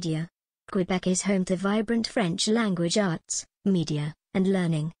Acadia. Quebec is home to vibrant French language arts, media, and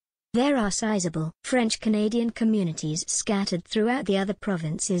learning. There are sizable French-Canadian communities scattered throughout the other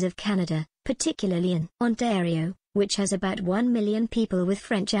provinces of Canada, particularly in Ontario, which has about 1 million people with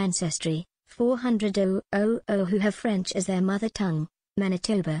French ancestry, 400,000 who have French as their mother tongue,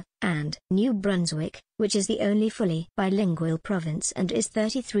 Manitoba, and New Brunswick, which is the only fully bilingual province and is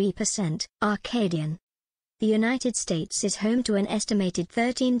 33% Acadian. The United States is home to an estimated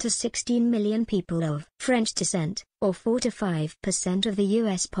 13 to 16 million people of French descent, or 4 to 5% of the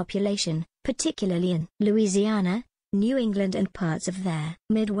U.S. population, particularly in Louisiana, New England and parts of their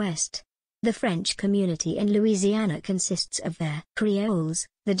Midwest. The French community in Louisiana consists of their Creoles,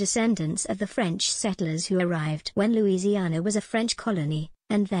 the descendants of the French settlers who arrived when Louisiana was a French colony,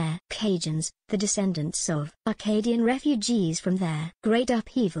 and their Cajuns, the descendants of Acadian refugees from their Great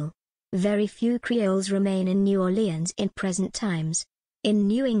Upheaval. Very few Creoles remain in New Orleans in present times. In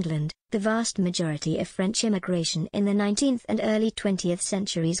New England, the vast majority of French immigration in the 19th and early 20th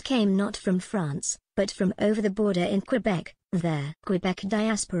centuries came not from France, but from over the border in Quebec, their Quebec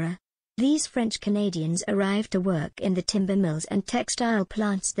diaspora. These French Canadians arrived to work in the timber mills and textile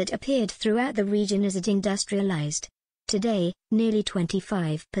plants that appeared throughout the region as it industrialized. Today, nearly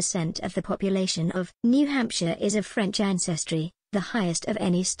 25% of the population of New Hampshire is of French ancestry, the highest of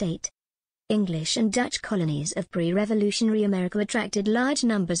any state. English and Dutch colonies of pre-revolutionary America attracted large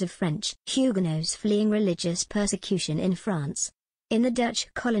numbers of French Huguenots fleeing religious persecution in France. In the Dutch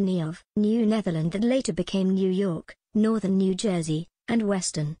colony of New Netherland that later became New York, northern New Jersey, and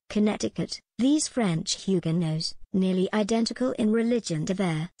western Connecticut, these French Huguenots, nearly identical in religion to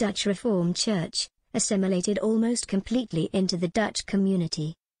their Dutch Reformed Church, assimilated almost completely into the Dutch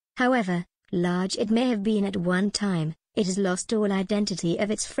community. However, large it may have been at one time, it has lost all identity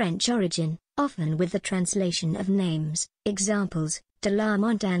of its French origin, often with the translation of names. Examples: de la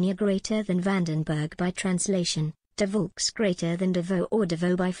Montagne greater than Vandenberg by translation, de Vaux greater than de Vaux or de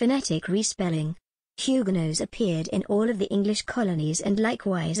Vaux by phonetic respelling. Huguenots appeared in all of the English colonies and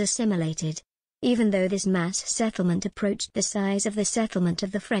likewise assimilated. Even though this mass settlement approached the size of the settlement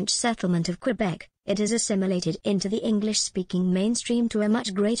of the French settlement of Quebec, it has assimilated into the English-speaking mainstream to a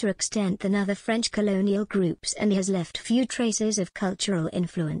much greater extent than other French colonial groups and has left few traces of cultural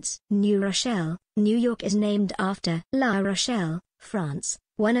influence. New Rochelle, New York is named after La Rochelle, France,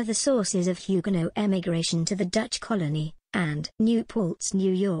 one of the sources of Huguenot emigration to the Dutch colony, and New Paltz,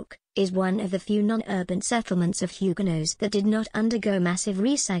 New York, is one of the few non-urban settlements of Huguenots that did not undergo massive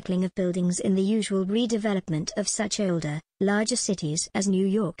recycling of buildings in the usual redevelopment of such older, larger cities as New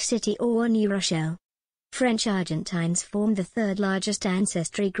York City or New Rochelle. French Argentines form the third largest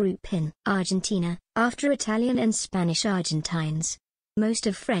ancestry group in Argentina, after Italian and Spanish Argentines. Most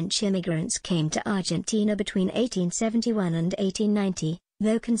of French immigrants came to Argentina between 1871 and 1890,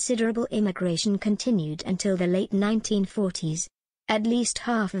 though considerable immigration continued until the late 1940s. At least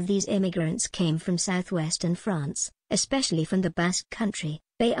half of these immigrants came from southwestern France, especially from the Basque country.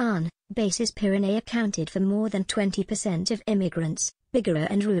 Béarn, Basses Pyrénées accounted for more than 20% of immigrants, Ligures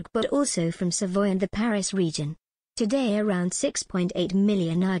and Rouge, but also from Savoy and the Paris region. Today around 6.8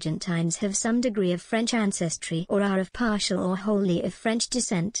 million Argentines have some degree of French ancestry or are of partial or wholly of French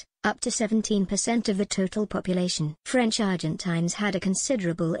descent, up to 17% of the total population. French Argentines had a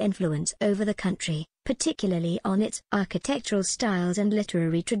considerable influence over the country, particularly on its architectural styles and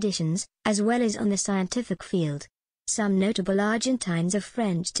literary traditions, as well as on the scientific field. Some notable Argentines of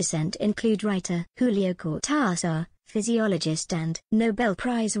French descent include writer Julio Cortázar, physiologist and Nobel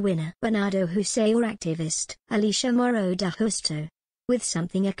Prize winner Bernardo Husset, or activist Alicia Moro da Justo. With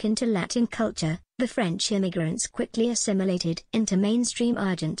something akin to Latin culture, the French immigrants quickly assimilated into mainstream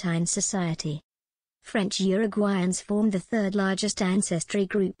Argentine society. French Uruguayans form the third largest ancestry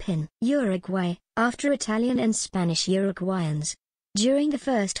group in Uruguay, after Italian and Spanish Uruguayans. During the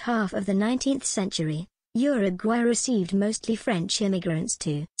first half of the 19th century, Uruguay received mostly French immigrants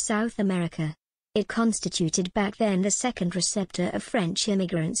to South America. It constituted back then the second receptor of French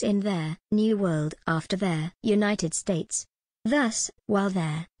immigrants in their New World after their United States. Thus, while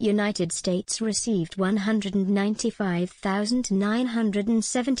their United States received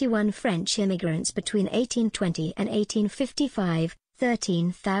 195,971 French immigrants between 1820 and 1855,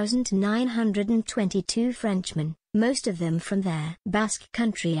 13,922 Frenchmen, most of them from their Basque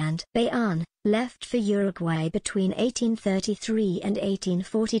country and Béarn, left for Uruguay between 1833 and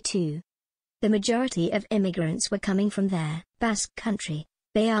 1842. The majority of immigrants were coming from their Basque country,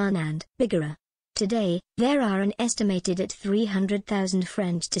 Béarn and Ligures. Today, there are an estimated at 300,000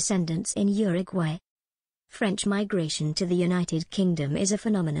 French descendants in Uruguay. French migration to the United Kingdom is a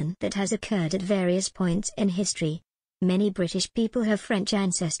phenomenon that has occurred at various points in history. Many British people have French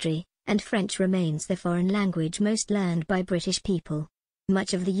ancestry, and French remains the foreign language most learned by British people.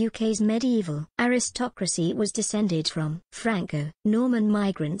 Much of the UK's medieval aristocracy was descended from Franco-Norman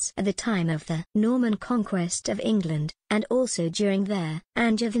migrants at the time of the Norman conquest of England, and also during their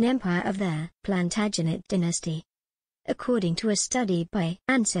Angevin Empire of their Plantagenet dynasty. According to a study by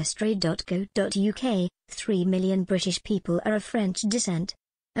Ancestry.co.uk, 3 million British people are of French descent.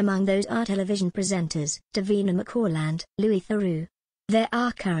 Among those are television presenters Davina McCall and Louis Theroux. There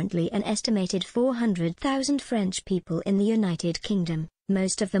are currently an estimated 400,000 French people in the United Kingdom,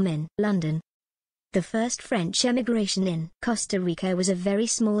 most of them in London. The first French emigration in Costa Rica was a very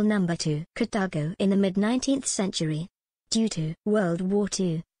small number to Cartago in the mid-19th century. Due to World War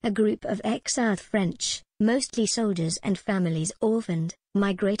II, a group of exiled French, mostly soldiers and families orphaned,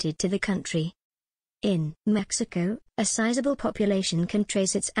 migrated to the country. In Mexico, a sizable population can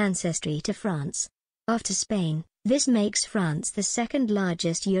trace its ancestry to France. After Spain, this makes France the second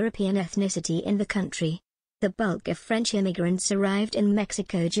largest European ethnicity in the country. The bulk of French immigrants arrived in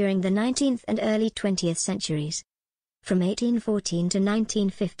Mexico during the 19th and early 20th centuries. From 1814 to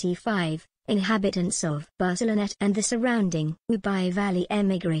 1955, inhabitants of Barcelona and the surrounding Ubay Valley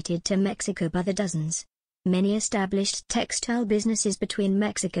emigrated to Mexico by the dozens. Many established textile businesses between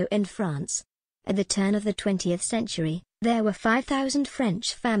Mexico and France. At the turn of the 20th century, there were 5,000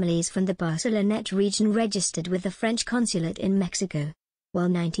 French families from the Barcelonette region registered with the French consulate in Mexico. While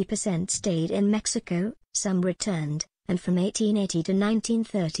 90% stayed in Mexico, some returned, and from 1880 to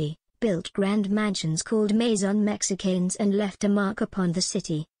 1930, built grand mansions called Maisons Mexicaines and left a mark upon the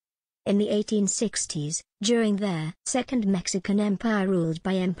city. In the 1860s, during their Second Mexican Empire ruled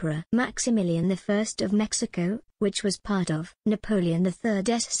by Emperor Maximilian I of Mexico, which was part of Napoleon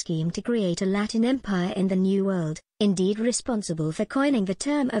III's scheme to create a Latin empire in the New World, indeed responsible for coining the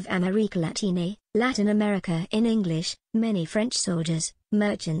term of America Latina, Latin America in English, many French soldiers,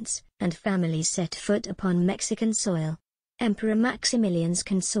 merchants, and families set foot upon Mexican soil. Emperor Maximilian's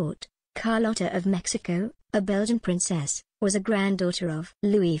consort, Carlotta of Mexico, a Belgian princess, was a granddaughter of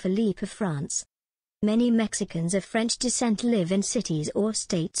Louis Philippe of France. Many Mexicans of French descent live in cities or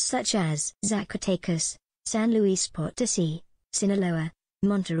states such as Zacatecas, San Luis Potosí, Sinaloa,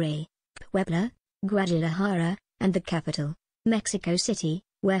 Monterrey, Puebla, Guadalajara, and the capital, Mexico City,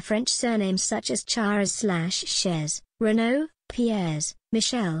 where French surnames such as Charles/Chez, Renaud, Pierres,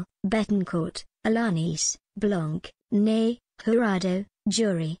 Michel, Betancourt, Alanis, Blanc, Ney, Jurado,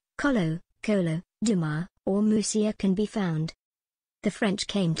 Jury, Colo, Colo, Dumas, or Murcia can be found. The French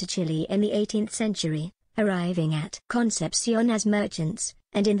came to Chile in the 18th century, arriving at Concepcion as merchants,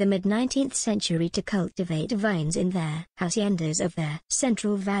 and in the mid-19th century to cultivate vines in their haciendas of their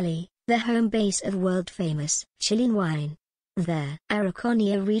Central Valley, the home base of world-famous Chilean wine. The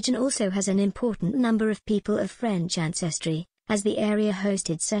Araucania region also has an important number of people of French ancestry, as the area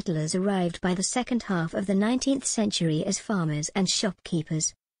hosted settlers arrived by the second half of the 19th century as farmers and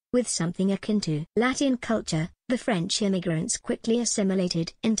shopkeepers. With something akin to Latin culture, the French immigrants quickly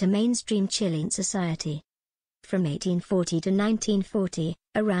assimilated into mainstream Chilean society. From 1840 to 1940,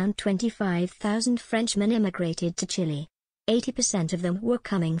 around 25,000 Frenchmen immigrated to Chile. 80% of them were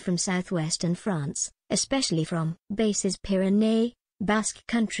coming from southwestern France, especially from Bases Pyrénées, Basque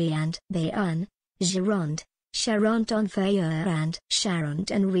Country and Bayonne, Gironde, Charente-en-Fayeur and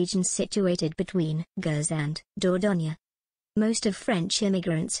Charente and regions situated between Gers and Dordogne. Most of French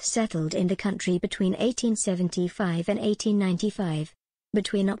immigrants settled in the country between 1875 and 1895.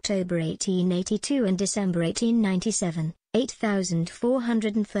 Between October 1882 and December 1897,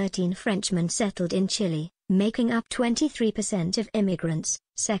 8,413 Frenchmen settled in Chile, making up 23% of immigrants,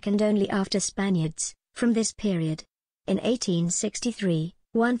 second only after Spaniards, from this period. In 1863,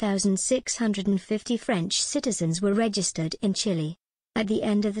 1,650 French citizens were registered in Chile. At the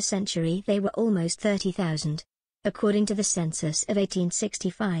end of the century they were almost 30,000. According to the census of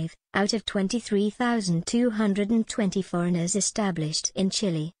 1865, out of 23,220 foreigners established in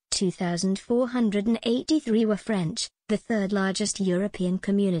Chile, 2,483 were French, the third largest European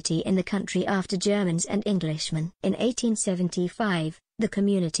community in the country after Germans and Englishmen. In 1875, the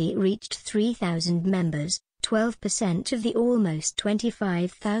community reached 3,000 members, 12% of the almost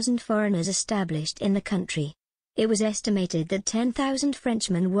 25,000 foreigners established in the country. It was estimated that 10,000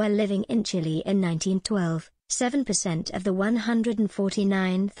 Frenchmen were living in Chile in 1912. 7% of the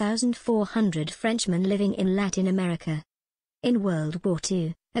 149,400 Frenchmen living in Latin America. In World War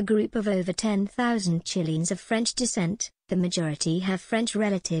II, a group of over 10,000 Chileans of French descent, the majority have French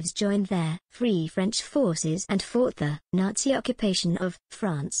relatives, joined their Free French forces and fought the Nazi occupation of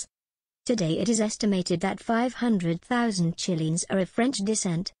France. Today it is estimated that 500,000 Chileans are of French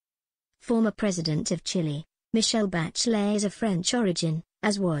descent. Former President of Chile, Michelle Bachelet, is of French origin,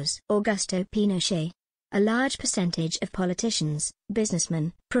 as was Augusto Pinochet. A large percentage of politicians,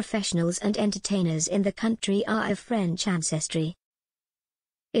 businessmen, professionals and entertainers in the country are of French ancestry.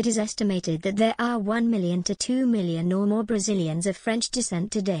 It is estimated that there are 1 million to 2 million or more Brazilians of French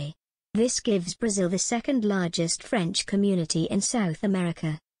descent today. This gives Brazil the second largest French community in South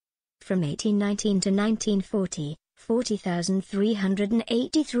America. From 1819 to 1940,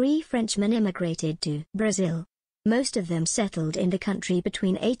 40,383 Frenchmen immigrated to Brazil. Most of them settled in the country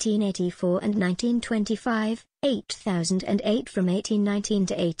between 1884 and 1925, 8,008 from 1819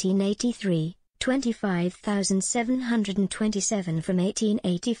 to 1883, 25,727 from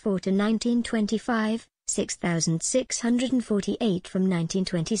 1884 to 1925, 6,648 from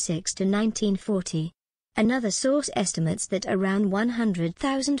 1926 to 1940. Another source estimates that around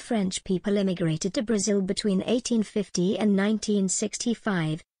 100,000 French people immigrated to Brazil between 1850 and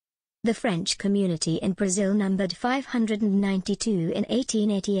 1965. The French community in Brazil numbered 592 in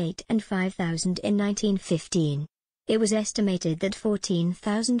 1888 and 5,000 in 1915. It was estimated that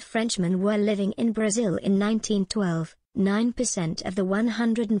 14,000 Frenchmen were living in Brazil in 1912, 9% of the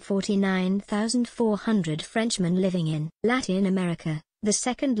 149,400 Frenchmen living in Latin America, the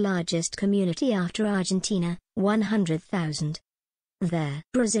second largest community after Argentina, 100,000. The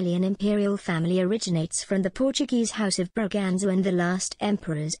Brazilian imperial family originates from the Portuguese House of Braganza, and the last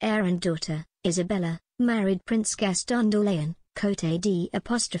emperor's heir and daughter, Isabella, married Prince Gaston d'Orléans, Côte d'U,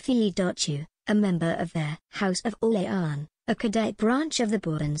 a member of their House of Orléans, a cadet branch of the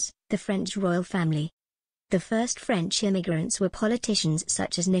Bourbons, the French royal family. The first French immigrants were politicians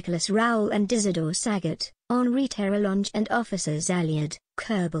such as Nicolas Raoul and Isidore Sagat, Henri Terrelonge, and officers Alliard,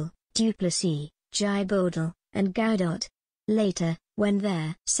 Kerbel, Duplessis, Gibaudel, and Gaudot. Later, when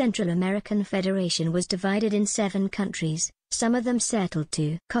their Central American Federation was divided in 7 countries, some of them settled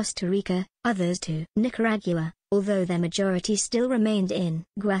to Costa Rica, others to Nicaragua, although their majority still remained in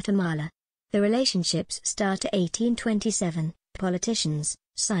Guatemala. The relationships start at 1827. Politicians,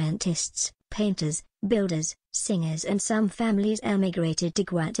 scientists, painters, builders, singers and some families emigrated to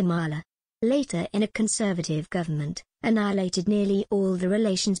Guatemala. Later, in a conservative government, annihilated nearly all the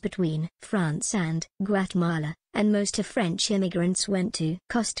relations between France and Guatemala, and most of French immigrants went to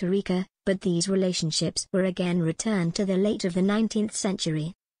Costa Rica, but these relationships were again returned to the late of the 19th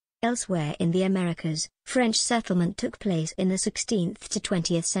century. Elsewhere in the Americas, French settlement took place in the 16th to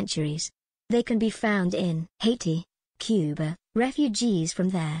 20th centuries. They can be found in Haiti, Cuba, refugees from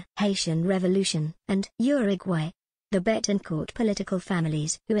their Haitian Revolution, and Uruguay. The Betancourt political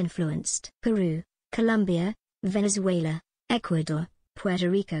families who influenced Peru, Colombia, Venezuela, Ecuador, Puerto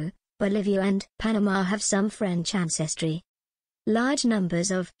Rico, Bolivia and Panama have some French ancestry. Large numbers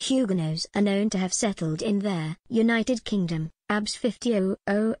of Huguenots are known to have settled in their United Kingdom, abs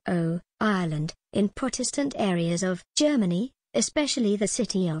 50,000, Ireland, in Protestant areas of Germany, especially the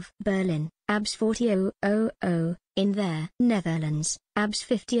city of Berlin, abs 40,000, in their Netherlands, abs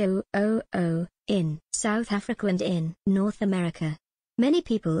 50,000, in South Africa and in North America. Many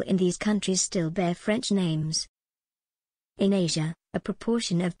people in these countries still bear French names. In Asia, a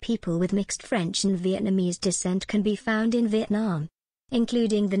proportion of people with mixed French and Vietnamese descent can be found in Vietnam,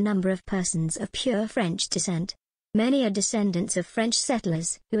 including the number of persons of pure French descent. Many are descendants of French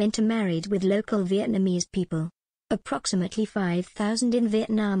settlers who intermarried with local Vietnamese people. Approximately 5,000 in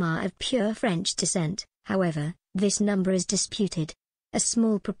Vietnam are of pure French descent, however, this number is disputed. A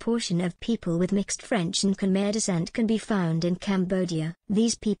small proportion of people with mixed French and Khmer descent can be found in Cambodia.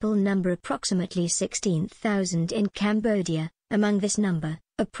 These people number approximately 16,000 in Cambodia. Among this number,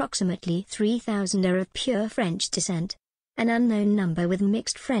 approximately 3,000 are of pure French descent. An unknown number with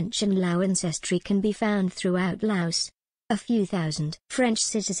mixed French and Lao ancestry can be found throughout Laos. A few thousand French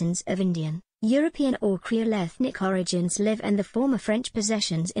citizens of Indian, European or Creole ethnic origins live in the former French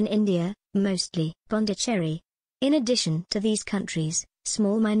possessions in India, mostly Pondicherry. In addition to these countries,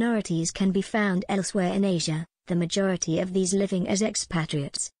 small minorities can be found elsewhere in Asia, the majority of these living as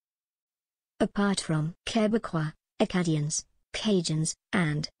expatriates. Apart from Quebecois, Acadians, Cajuns,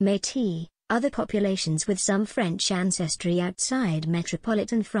 and Métis, other populations with some French ancestry outside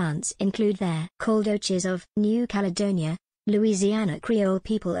metropolitan France include their Caldoches of New Caledonia, Louisiana Creole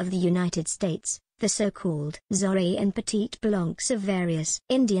people of the United States, the so-called Zoré and Petite Blancs of various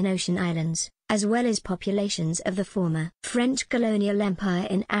Indian Ocean islands, as well as populations of the former French colonial empire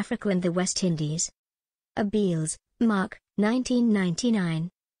in Africa and the West Indies. Abels, Mark,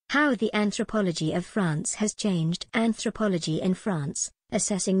 1999. How the Anthropology of France Has Changed. Anthropology in France,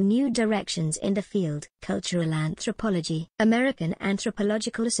 Assessing New Directions in the Field. Cultural Anthropology. American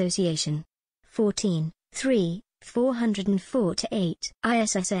Anthropological Association. 14, 3, 404-8.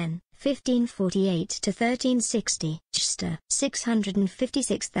 ISSN, 1548-1360. Chster,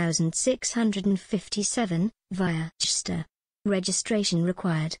 656657, via Chster. Registration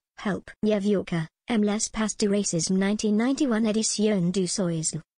required. Help. Yevyorka, M. Les Pas du Racisme 1991 Édition du Soisle.